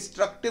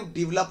 डिस्ट्रक्टिव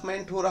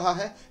डेवलपमेंट हो रहा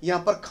है,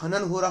 यहाँ पर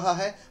खनन हो रहा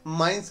है,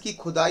 माइंस की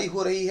खुदाई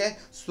हो रही है,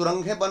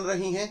 सुरंगें बन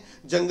रही हैं,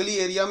 जंगली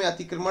एरिया में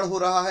अतिक्रमण हो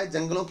रहा है,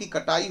 जंगलों की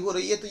कटाई हो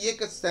रही है। तो ये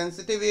एक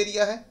सेंसिटिव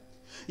एरिया है,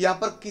 यहाँ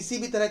पर किसी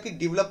भी तरह की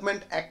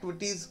डेवलपमेंट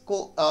एक्टिविटीज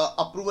को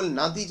अप्रूवल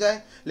ना दी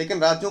जाए।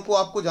 लेकिन राज्यों को,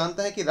 आपको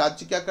जानता है कि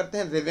राज्य क्या करते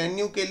हैं,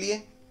 रेवेन्यू के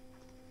लिए,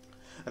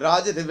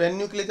 राज्य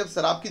रेवेन्यू के लिए जब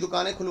शराब की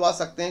दुकानें खुलवा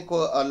सकते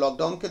हैं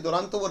लॉकडाउन के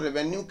दौरान, तो वो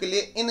रेवेन्यू के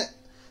लिए इन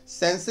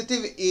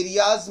सेंसिटिव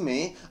एरियाज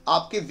में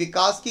आपके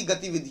विकास की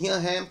गतिविधियां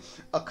हैं,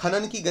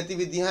 खनन की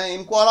गतिविधियां हैं,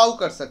 इनको अलाउ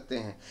कर सकते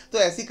हैं। तो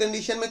ऐसी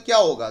कंडीशन में क्या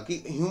होगा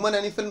कि ह्यूमन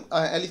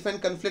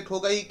एलिफेंट कन्फ्लिक्ट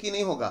होगा ही कि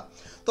नहीं होगा?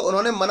 तो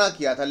उन्होंने मना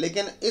किया था,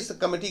 लेकिन इस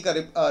कमेटी का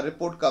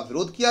रिपोर्ट का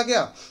विरोध किया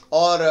गया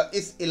और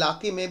इस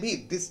इलाके में भी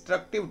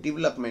डिस्ट्रक्टिव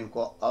डेवलपमेंट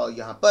को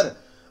यहाँ पर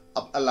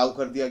अब अलाउ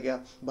कर दिया गया।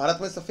 भारत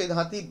में सफेद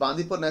हाथी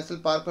बांदीपुर नेशनल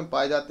पार्क में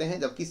पाए जाते हैं,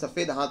 जबकि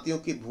सफेद हाथियों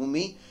की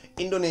भूमि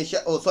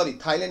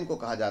थाईलैंड को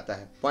कहा जाता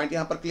है। पॉइंट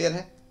यहां पर क्लियर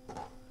है?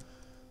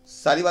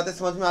 सारी बातें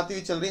समझ में आती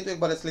हुई चल रही हैं तो एक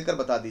बार ऐसे लेकर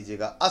बता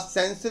दीजिएगा। A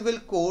sensible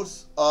course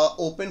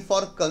open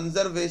for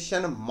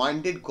conservation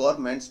minded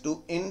governments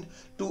to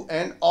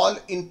and all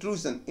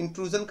intrusion.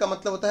 Intrusion का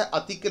मतलब होता है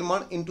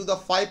अतिक्रमण into the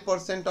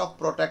 5% of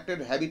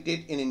protected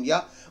habitat in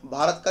India.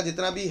 Bharat का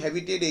जितना भी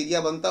हैबिटेट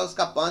एरिया बनता है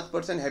उसका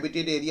 5%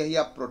 हैबिटेट एरिया ही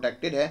आप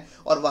प्रोटेक्टेड है,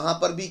 और वहां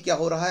पर भी क्या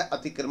हो रहा है,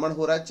 अतिक्रमण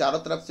हो रहा है। चारों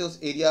तरफ से उस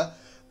एरिया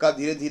का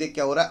धीरे धीरे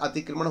क्या हो रहा है,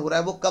 अतिक्रमण हो रहा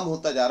है, वो कम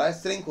होता जा रहा है,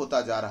 श्रिंक होता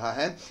जा रहा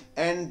है।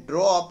 And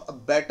draw up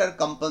better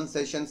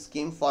compensation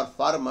scheme for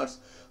farmers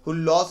who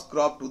loss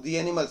crop to the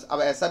animals.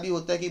 अब ऐसा भी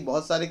होता है कि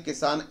बहुत सारे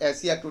किसान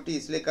ऐसी एक्टिविटी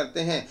इसलिए करते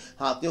हैं,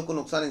 हाथियों को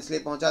नुकसान इसलिए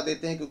पहुंचा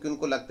देते हैं क्योंकि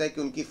उनको लगता है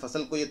कि उनकी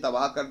फसल को ये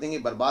तबाह कर देंगे,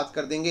 बर्बाद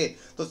कर देंगे।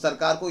 तो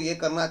सरकार को ये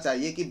करना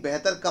चाहिए कि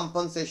बेहतर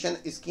कंपनसेशन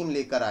स्कीम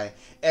लेकर आए,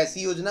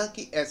 ऐसी योजना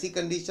कि ऐसी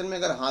कंडीशन में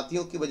अगर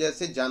हाथियों की वजह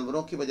से,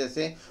 जानवरों की वजह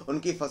से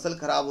उनकी फसल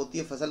खराब होती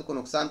है, फसल को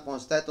नुकसान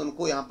पहुंचता है, तो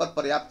उनको यहाँ पर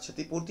पर्याप्त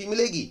क्षतिपूर्ति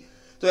मिलेगी।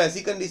 तो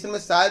ऐसी कंडीशन में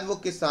शायद वो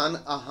किसान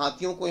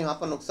हाथियों को यहाँ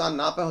पर नुकसान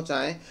ना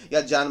पहुंचाएं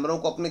या जानवरों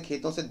को अपने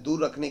खेतों से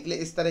दूर रखने के लिए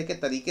इस तरह के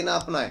तरीके ना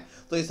अपनाएं।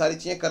 तो ये सारी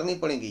चीजें करनी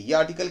पड़ेंगी। ये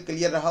आर्टिकल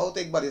क्लियर रहा हो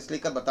तो एक बार इस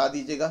लेकर बता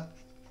दीजिएगा,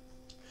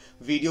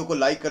 वीडियो को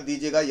लाइक कर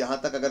दीजिएगा। यहाँ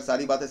तक अगर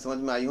सारी बातें समझ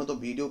में आई हो तो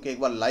वीडियो को एक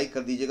बार लाइक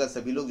कर दीजिएगा।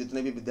 सभी लोग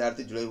जितने भी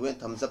विद्यार्थी जुड़े हुए हैं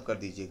थम्स अप कर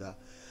दीजिएगा।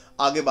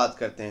 आगे बात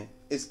करते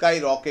हैं स्काई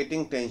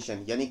रॉकेटिंग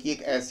टेंशन, यानी कि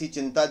एक ऐसी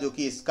चिंता जो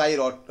कि स्काई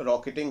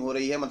रॉकेटिंग हो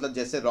रही है, मतलब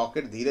जैसे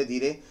रॉकेट धीरे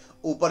धीरे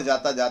ऊपर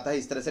जाता जाता है,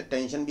 इस तरह से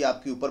टेंशन भी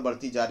आपकी ऊपर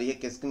बढ़ती जा रही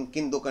है।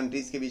 किन दो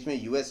कंट्रीज के बीच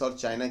में, यूएस और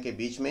चाइना के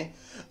बीच में।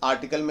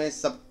 आर्टिकल में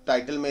सब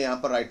टाइटल में यहाँ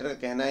पर राइटर का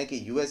कहना है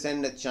कि US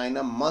and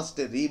China must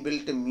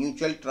rebuild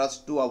mutual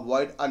trust to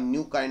avoid a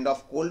new kind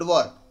of cold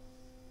war.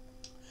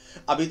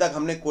 अभी तक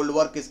हमने कोल्ड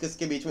वॉर किस किस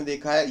के बीच में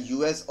देखा है,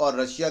 यूएस और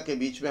रशिया के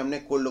बीच में हमने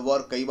कोल्ड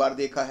वॉर कई बार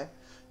देखा है।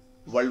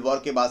 वर्ल्ड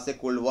वॉर के बाद से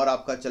कोल्ड वॉर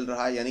आपका चल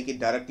रहा है, यानी कि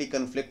डायरेक्टली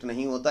कन्फ्लिक्ट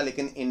नहीं होता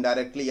लेकिन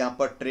इनडायरेक्टली यहाँ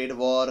पर ट्रेड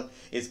वॉर,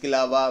 इसके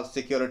अलावा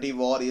सिक्योरिटी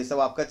वॉर, ये सब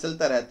आपका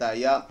चलता रहता है,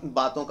 या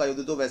बातों का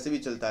युद्ध तो वैसे भी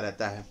चलता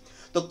रहता है।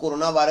 तो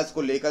कोरोना वायरस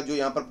को लेकर जो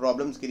यहाँ पर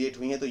प्रॉब्लम्स क्रिएट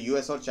हुई हैं, तो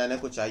यूएस और चाइना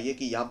को चाहिए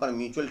कि यहाँ पर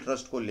म्यूचुअल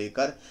ट्रस्ट को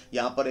लेकर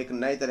यहाँ पर एक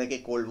नए तरह के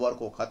कोल्ड वॉर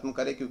को खत्म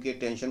करे, क्योंकि ये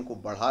टेंशन को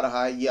बढ़ा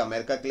रहा है। ये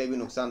अमेरिका के लिए भी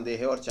नुकसानदेह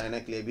है और चाइना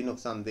के लिए भी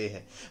नुकसानदेह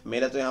है।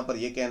 मेरा तो यहाँ पर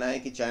ये कहना है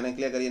कि चाइना के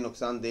लिए अगर ये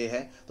नुकसानदेह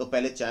है तो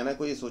पहले चाइना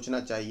को ये सोचना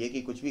चाहिए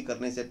कि कुछ भी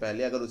करने से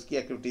पहले अगर उसकी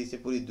एक्टिविटीज से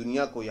पूरी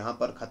दुनिया को यहाँ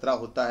पर खतरा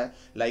होता है,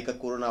 लाइक अ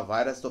कोरोना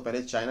वायरस, तो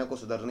पहले चाइना को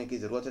सुधरने की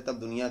जरूरत है, तब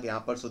दुनिया के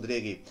यहाँ पर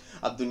सुधरेगी।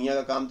 अब दुनिया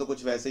का काम तो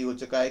कुछ वैसे ही हो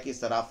चुका है कि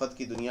शराफत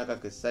की दुनिया का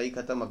किस्सा ही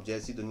खत्म, अब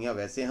जैसी दुनिया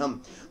वैसे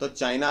हम। तो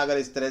चाइना अगर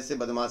इस तरह से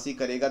बदमाशी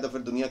करेगा तो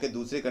फिर दुनिया के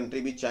दूसरे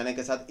कंट्री भी चाइना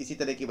के साथ इसी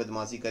तरह की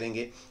बदमाशी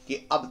करेंगे कि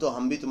अब तो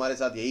हम भी तुम्हारे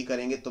साथ यही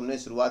करेंगे, तुमने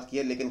शुरुआत की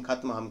है लेकिन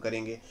खत्म हम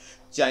करेंगे।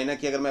 चाइना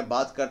की अगर मैं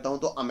बात करता हूं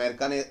तो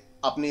अमेरिका ने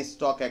अपने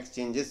स्टॉक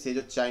एक्सचेंजेस से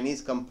जो चाइनीज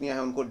कंपनियां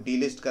हैं उनको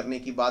डीलिस्ट करने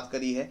की बात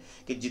करी है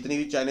कि जितनी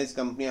भी चाइनीज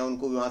कंपनियां हैं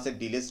उनको वहां से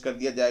डीलिस्ट कर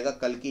दिया जाएगा।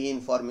 कल की ही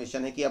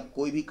इंफॉर्मेशन है कि अब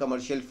कोई भी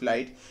कमर्शियल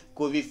फ्लाइट,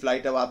 कोई भी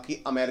फ्लाइट अब आपकी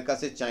अमेरिका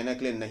से चाइना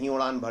के लिए नहीं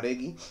उड़ान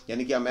भरेगी,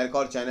 यानी कि अमेरिका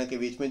और चाइना के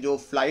बीच में जो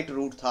फ्लाइट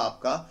रूट था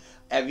आपका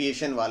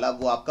एविएशन वाला,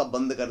 वो आपका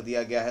बंद कर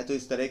दिया गया है। तो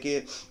इस तरह के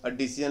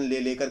डिसीजन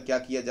लेकर क्या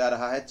किया जा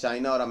रहा है,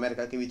 चाइना और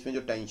अमेरिका के बीच में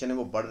जो टेंशन है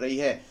वो बढ़ रही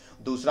है।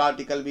 दूसरा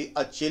आर्टिकल भी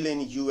a chill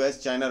in US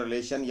China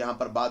relation, यहाँ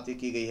पर बात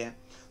की गई है।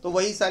 तो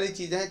वही सारी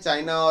चीजें हैं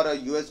चाइना और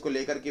यूएस को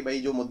लेकर के, भाई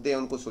जो मुद्दे हैं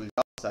उनको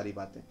सुलझाओ सारी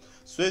बातें।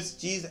 Swiss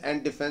cheese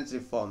and defence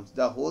reforms,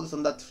 the holes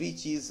on the 3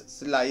 cheese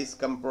slice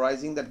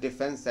comprising the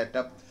defence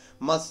setup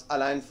must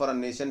align for a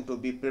nation to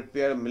be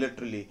prepare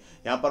militarily.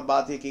 यहाँ पर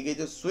बात ये की गई,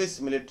 जो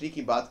स्विस मिलिट्री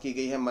की बात की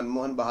गई है,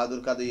 मनमोहन बहादुर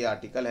का जो ये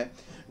आर्टिकल है।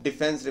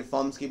 डिफेंस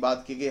रिफॉर्म्स की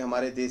बात की गई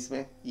हमारे देश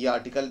में, ये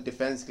आर्टिकल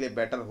डिफेंस के लिए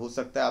बेटर हो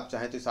सकता है, आप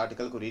चाहें तो इस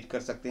आर्टिकल को रीड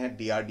कर सकते हैं।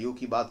 डीआरडीओ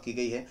की बात की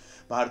गई है,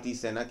 भारतीय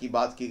सेना की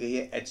बात की गई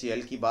है,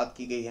 एचएएल की बात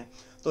की गई है।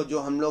 तो जो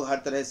हम लोग हर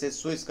तरह से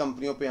स्विस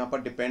कंपनियों पे यहाँ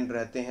पर डिपेंड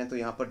रहते हैं, तो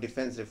यहाँ पर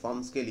डिफेंस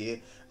रिफॉर्म्स के लिए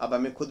अब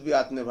हमें खुद भी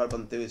आत्मनिर्भर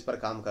बनते हुए इस पर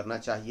काम करना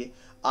चाहिए।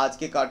 आज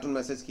के कार्टून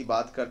मैसेज की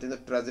बात करते हैं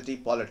तो ट्रेजेडी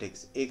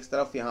पॉलिटिक्स, एक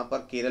तरफ यहाँ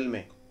पर केरल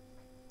में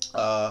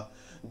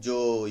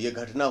जो ये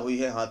घटना हुई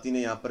है, हाथी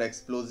ने यहाँ पर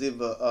एक्सप्लोजिव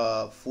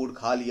फूड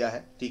खा लिया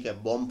है, ठीक है,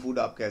 बॉम्ब फूड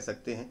आप कह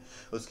सकते हैं,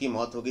 उसकी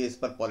मौत हो गई। इस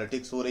पर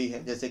पॉलिटिक्स हो रही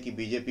है, जैसे कि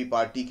बीजेपी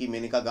पार्टी की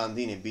मेनका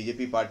गांधी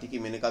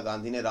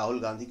ने राहुल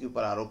गांधी के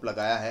ऊपर आरोप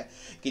लगाया है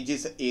कि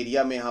जिस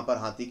एरिया में यहाँ पर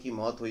हाथी की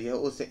मौत हुई है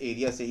उस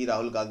एरिया से ही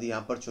राहुल गांधी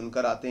यहाँ पर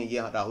चुनकर आते हैं, ये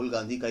राहुल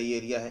गांधी का ही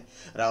एरिया है,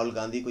 राहुल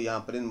गांधी को यहाँ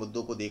पर इन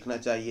मुद्दों को देखना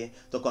चाहिए।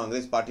 तो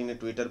कांग्रेस पार्टी ने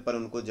ट्विटर पर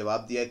उनको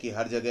जवाब दिया कि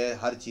हर जगह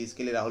हर चीज़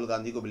के लिए राहुल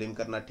गांधी को ब्लेम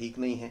करना ठीक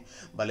नहीं है,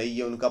 भले ही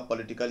ये उनका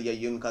पॉलिटिकल या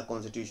ये उनका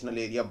कॉन्स्टिट्यूशनल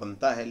एरिया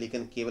बनता है,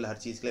 लेकिन केवल हर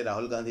चीज़ के लिए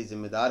राहुल गांधी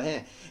जिम्मेदार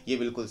हैं, ये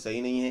बिल्कुल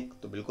सही नहीं है।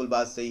 तो बिल्कुल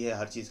बात सही है,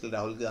 हर चीज़ के लिए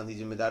राहुल गांधी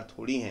जिम्मेदार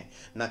थोड़ी हैं।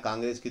 ना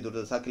कांग्रेस की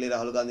दुर्दशा के लिए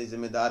राहुल गांधी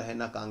जिम्मेदार है,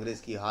 ना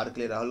कांग्रेस की हार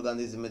के लिए राहुल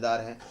गांधी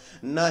जिम्मेदार है,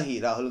 ना ही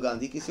राहुल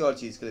गांधी किसी और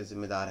चीज़ के लिए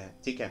जिम्मेदार है।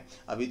 ठीक है,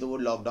 अभी तो वो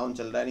लॉकडाउन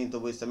चल रहा है, नहीं तो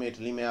वो इस समय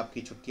इटली में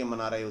आपकी छुट्टियां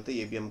मना रहे होते,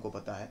 ये भी हमको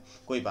पता है,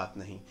 कोई बात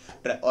नहीं।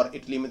 और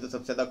इटली में तो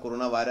सबसे ज़्यादा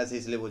कोरोना वायरस है,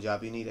 इसलिए वो जा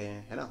भी नहीं रहे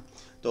हैं, है ना।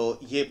 तो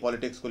ये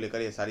पॉलिटिक्स को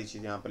लेकर ये सारी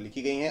चीज़ें यहाँ पर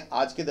लिखी गई हैं।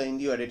 आज के द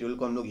हिंदी एडिटोरियल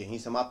को हम लोग यहीं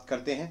समाप्त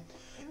करते हैं।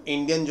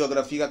 इंडियन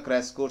ज्योग्राफी का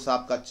क्रैश कोर्स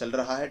आपका चल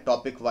रहा है,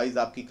 टॉपिक वाइज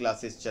आपकी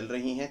क्लासेस चल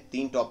रही हैं,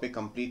 3 टॉपिक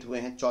कंप्लीट हुए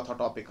हैं, चौथा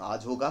टॉपिक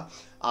आज होगा।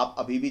 आप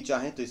अभी भी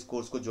चाहें तो इस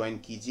कोर्स को ज्वाइन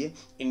कीजिए,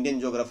 इंडियन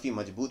ज्योग्राफी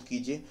मजबूत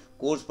कीजिए।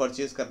 कोर्स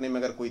परचेज करने में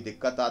अगर कोई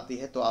दिक्कत आती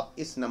है तो आप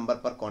इस नंबर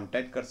पर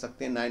कांटेक्ट कर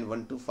सकते हैं,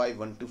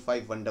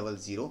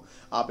 9125125100।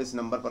 आप इस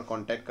नंबर पर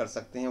कांटेक्ट कर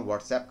सकते हैं,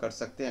 व्हाट्सएप कर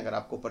सकते हैं अगर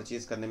आपको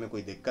परचेज करने में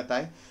कोई दिक्कत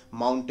आए।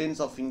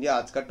 माउंटेन्स ऑफ इंडिया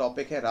आज का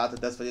टॉपिक है, रात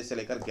 10 बजे से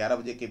लेकर 11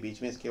 बजे के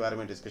बीच में इसके बारे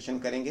में डिस्कशन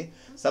करेंगे।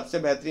 सबसे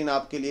बेहतरीन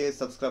आपके लिए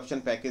सब्सक्रिप्शन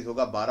पैकेज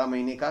होगा 12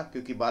 महीने का,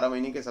 क्योंकि 12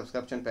 महीने के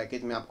सब्सक्रिप्शन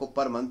पैकेज में आपको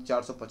पर मंथ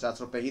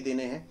 450 रुपये ही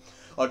देने हैं,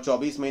 और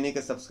 24 महीने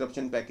के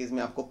सब्सक्रिप्शन पैकेज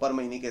में आपको पर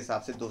महीने के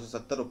हिसाब से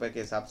 270 रुपये के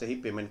हिसाब से ही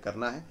पेमेंट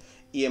करना है।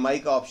 ईएमआई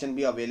का ऑप्शन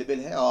भी अवेलेबल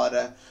है,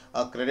 और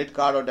क्रेडिट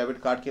कार्ड और डेबिट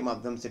कार्ड के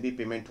माध्यम से भी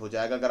पेमेंट हो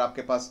जाएगा। अगर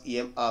आपके पास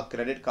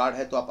क्रेडिट कार्ड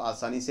है तो आप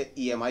आसानी से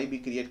ईएमआई भी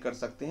क्रिएट कर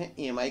सकते हैं।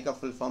 ईएमआई का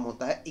फुल फॉर्म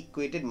होता है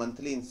इक्वेटेड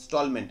मंथली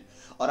इंस्टॉलमेंट,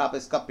 और आप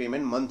इसका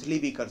पेमेंट मंथली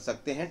भी कर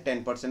सकते हैं।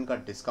 10% का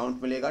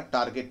डिस्काउंट मिलेगा।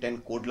 टारगेट 10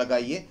 कोड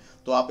लगाइए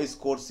तो आप इस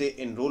कोर्स से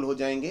एनरोल हो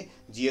जाएंगे,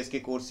 जीएस के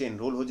कोर्स से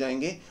एनरोल हो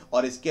जाएंगे।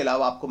 और इसके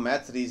अलावा आपको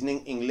मैथ्स, रीजनिंग,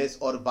 इंग्लिश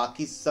और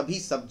बाकी सभी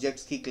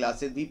सब्जेक्ट्स की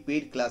क्लासेस भी,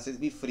 पेड क्लासेस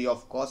भी फ्री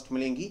ऑफ कॉस्ट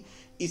मिलेंगी।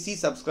 इसी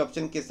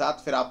सब्सक्रिप्शन के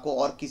साथ फिर आपको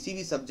और किसी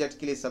भी सब्जेक्ट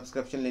के लिए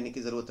सब्सक्रिप्शन लेने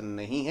की ज़रूरत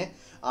नहीं है।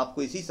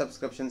 आपको इसी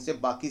सब्सक्रिप्शन से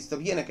बाकी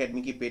सभी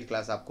अनअकैडमी की पेड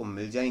क्लास आपको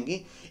मिल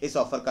जाएंगी। इस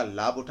ऑफर का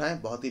लाभ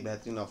उठाएं, बहुत ही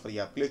बेहतरीन ऑफर ये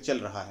आपके लिए चल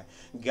रहा है।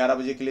 11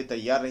 बजे के लिए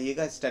तैयार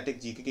रहिएगा। स्टैटिक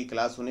जीके की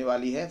क्लास होने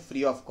वाली है,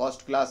 फ्री ऑफ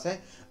कॉस्ट क्लास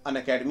है।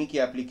 अनअकैडमी की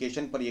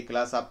एप्लीकेशन पर यह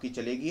क्लास आपकी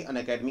चलेगी।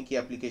 अनअकैडमी की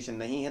एप्लीकेशन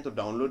नहीं है तो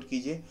डाउनलोड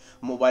कीजिए,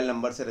 मोबाइल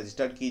नंबर से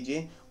रजिस्टर्ड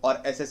कीजिए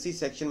और एसएससी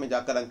सेक्शन में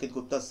जाकर अंकित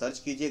गुप्ता सर्च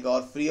कीजिएगा,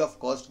 और फ्री ऑफ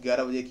कॉस्ट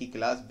 11 बजे की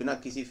क्लास बिना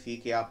किसी फी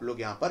के आप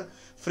लोग यहाँ पर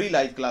फ्री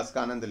लाइव क्लास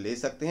का आनंद ले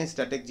सकते हैं।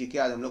 स्टैटिक जीके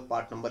आज हम लोग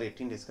पार्ट नंबर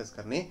 18 डिस्कस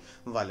करने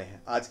वाले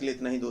हैं। आज के लिए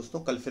इतना ही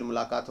दोस्तों, कल फिर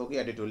मुलाकात होगी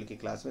एडिटोरियल की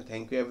क्लास में।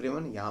 थैंक यू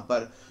एवरीवन यहाँ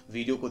पर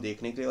वीडियो को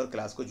देखने के लिए और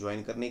क्लास को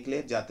ज्वाइन करने के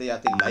लिए। जाते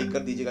जाते लाइक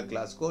कर दीजिएगा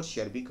क्लास को और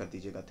शेयर भी कर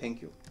दीजिएगा।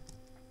 Thank you.